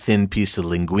very thin piece of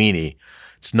linguine.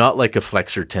 It's not like a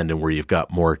flexor tendon where you've got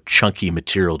more chunky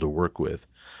material to work with.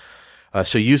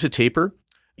 So use a taper.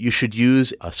 You should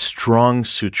use a strong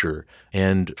suture.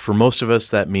 And for most of us,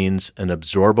 that means an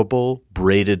absorbable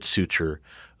braided suture.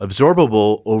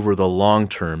 Absorbable over the long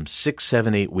term, 6,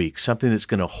 7, 8 weeks, something that's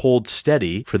going to hold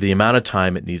steady for the amount of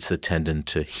time it needs the tendon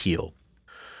to heal.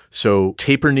 So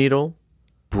taper needle,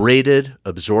 braided,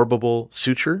 absorbable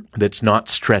suture that's not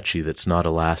stretchy, that's not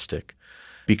elastic.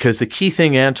 Because the key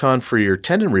thing, Anton, for your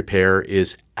tendon repair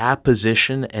is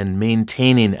apposition and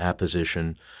maintaining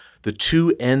apposition. The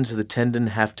two ends of the tendon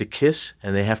have to kiss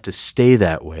and they have to stay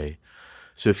that way.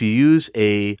 So if you use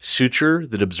a suture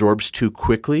that absorbs too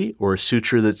quickly or a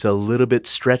suture that's a little bit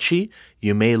stretchy,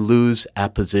 you may lose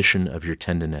apposition of your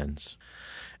tendon ends.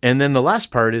 And then the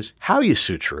last part is how you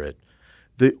suture it.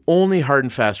 The only hard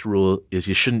and fast rule is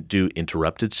you shouldn't do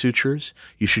interrupted sutures.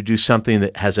 You should do something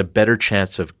that has a better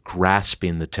chance of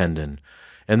grasping the tendon.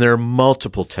 And there are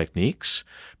multiple techniques,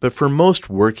 but for most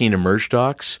working emerge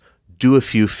docs, do a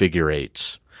few figure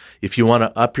eights. If you want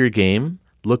to up your game,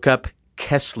 look up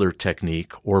Kessler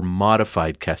technique or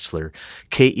modified Kessler,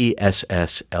 Kessler.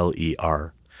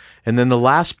 And then the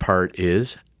last part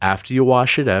is after you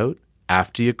wash it out,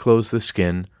 after you close the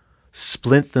skin,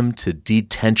 splint them to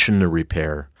detension the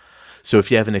repair. So if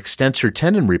you have an extensor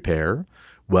tendon repair,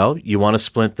 well, you want to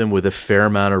splint them with a fair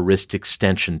amount of wrist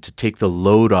extension to take the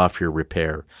load off your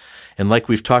repair. And like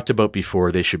we've talked about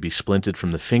before, they should be splinted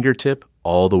from the fingertip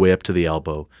all the way up to the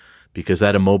elbow because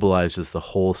that immobilizes the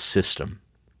whole system.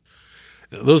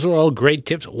 Those are all great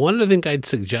tips. One other thing I'd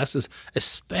suggest is,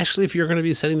 especially if you're going to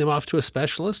be sending them off to a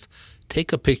specialist,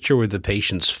 take a picture with the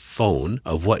patient's phone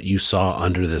of what you saw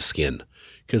under the skin.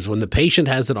 Because when the patient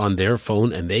has it on their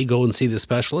phone and they go and see the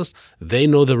specialist, they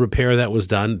know the repair that was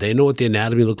done. They know what the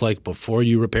anatomy looked like before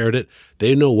you repaired it.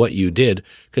 They know what you did.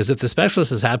 Because if the specialist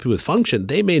is happy with function,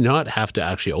 they may not have to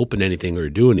actually open anything or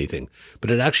do anything. But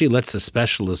it actually lets the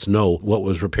specialist know what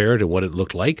was repaired and what it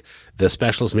looked like. The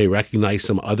specialist may recognize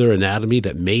some other anatomy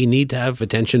that may need to have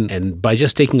attention. And by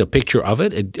just taking a picture of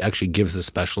it, it actually gives the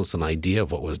specialist an idea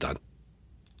of what was done.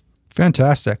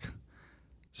 Fantastic.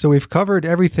 So we've covered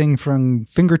everything from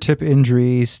fingertip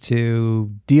injuries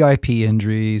to DIP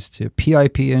injuries to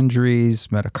PIP injuries,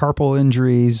 metacarpal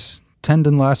injuries,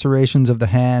 tendon lacerations of the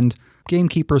hand,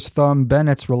 gamekeeper's thumb,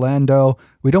 Bennett's Rolando.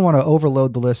 We don't want to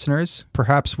overload the listeners.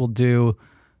 Perhaps we'll do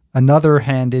another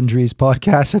hand injuries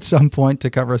podcast at some point to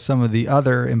cover some of the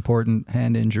other important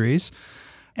hand injuries.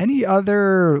 Any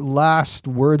other last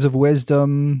words of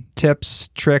wisdom, tips,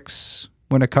 tricks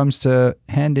when it comes to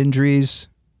hand injuries?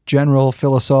 General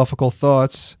philosophical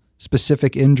thoughts,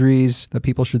 specific injuries that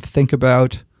people should think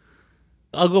about?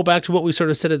 I'll go back to what we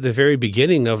sort of said at the very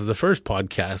beginning of the first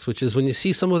podcast, which is when you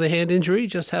see someone with a hand injury,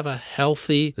 just have a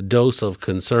healthy dose of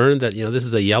concern that, this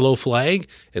is a yellow flag,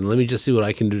 and let me just see what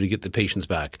I can do to get the patients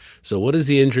back. So what is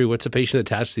the injury? What's the patient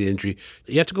attached to the injury?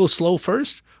 You have to go slow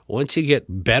first. Once you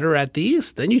get better at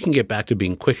these, then you can get back to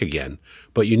being quick again.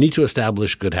 But you need to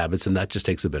establish good habits, and that just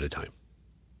takes a bit of time.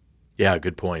 Yeah,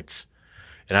 good points.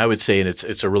 And I would say, and it's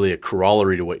a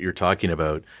corollary to what you're talking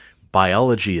about,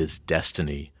 biology is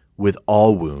destiny with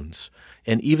all wounds.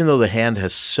 And even though the hand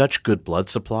has such good blood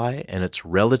supply and it's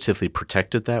relatively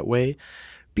protected that way,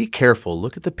 be careful.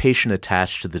 Look at the patient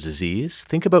attached to the disease.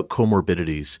 Think about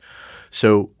comorbidities.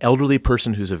 So elderly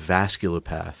person who's a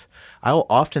vasculopath. I'll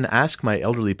often ask my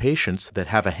elderly patients that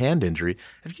have a hand injury,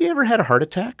 have you ever had a heart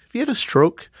attack? Have you had a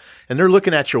stroke? And they're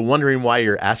looking at you wondering why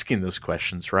you're asking those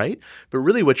questions, right? But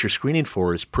really what you're screening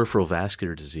for is peripheral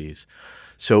vascular disease.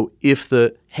 So if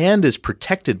the hand is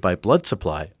protected by blood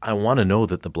supply, I want to know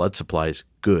that the blood supply is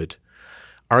good.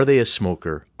 Are they a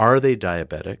smoker? Are they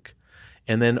diabetic?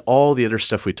 And then all the other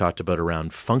stuff we talked about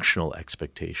around functional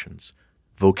expectations,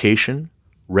 vocation,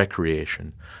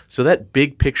 recreation. So that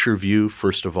big picture view,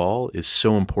 first of all, is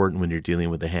so important when you're dealing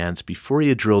with the hands before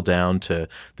you drill down to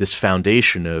this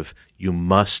foundation of you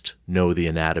must know the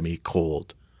anatomy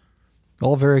cold.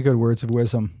 All very good words of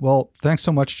wisdom. Well, thanks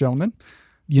so much, gentlemen.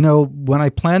 When I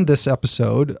planned this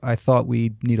episode, I thought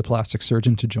we'd need a plastic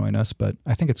surgeon to join us, but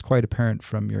I think it's quite apparent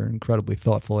from your incredibly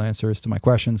thoughtful answers to my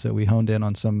questions that we honed in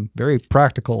on some very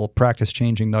practical,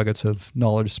 practice-changing nuggets of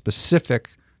knowledge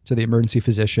specific to the emergency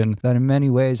physician that in many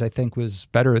ways I think was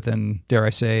better than, dare I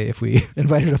say, if we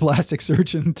invited a plastic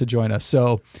surgeon to join us.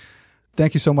 So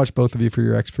thank you so much, both of you, for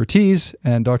your expertise.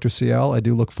 And Dr. Cial, I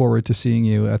do look forward to seeing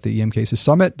you at the EM Cases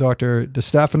Summit. Dr.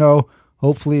 DeStefano,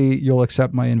 hopefully you'll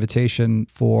accept my invitation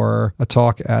for a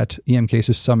talk at EM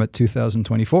Cases Summit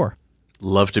 2024.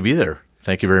 Love to be there.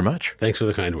 Thank you very much. Thanks for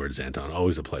the kind words, Anton.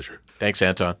 Always a pleasure. Thanks,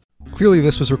 Anton. Clearly,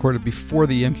 this was recorded before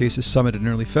the EM Cases Summit in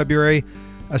early February.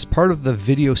 As part of the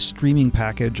video streaming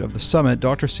package of the summit,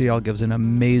 Dr. Cial gives an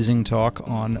amazing talk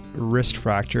on wrist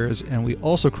fractures, and we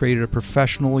also created a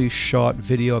professionally shot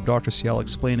video of Dr. Cial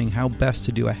explaining how best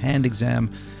to do a hand exam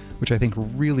which I think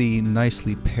really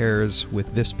nicely pairs with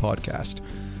this podcast.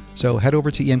 So head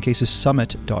over to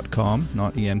emcasessummit.com,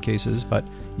 not emcases, but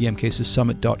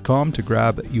emcasessummit.com to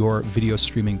grab your video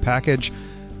streaming package,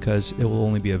 because it will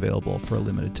only be available for a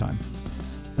limited time.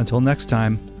 Until next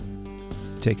time,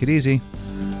 take it easy.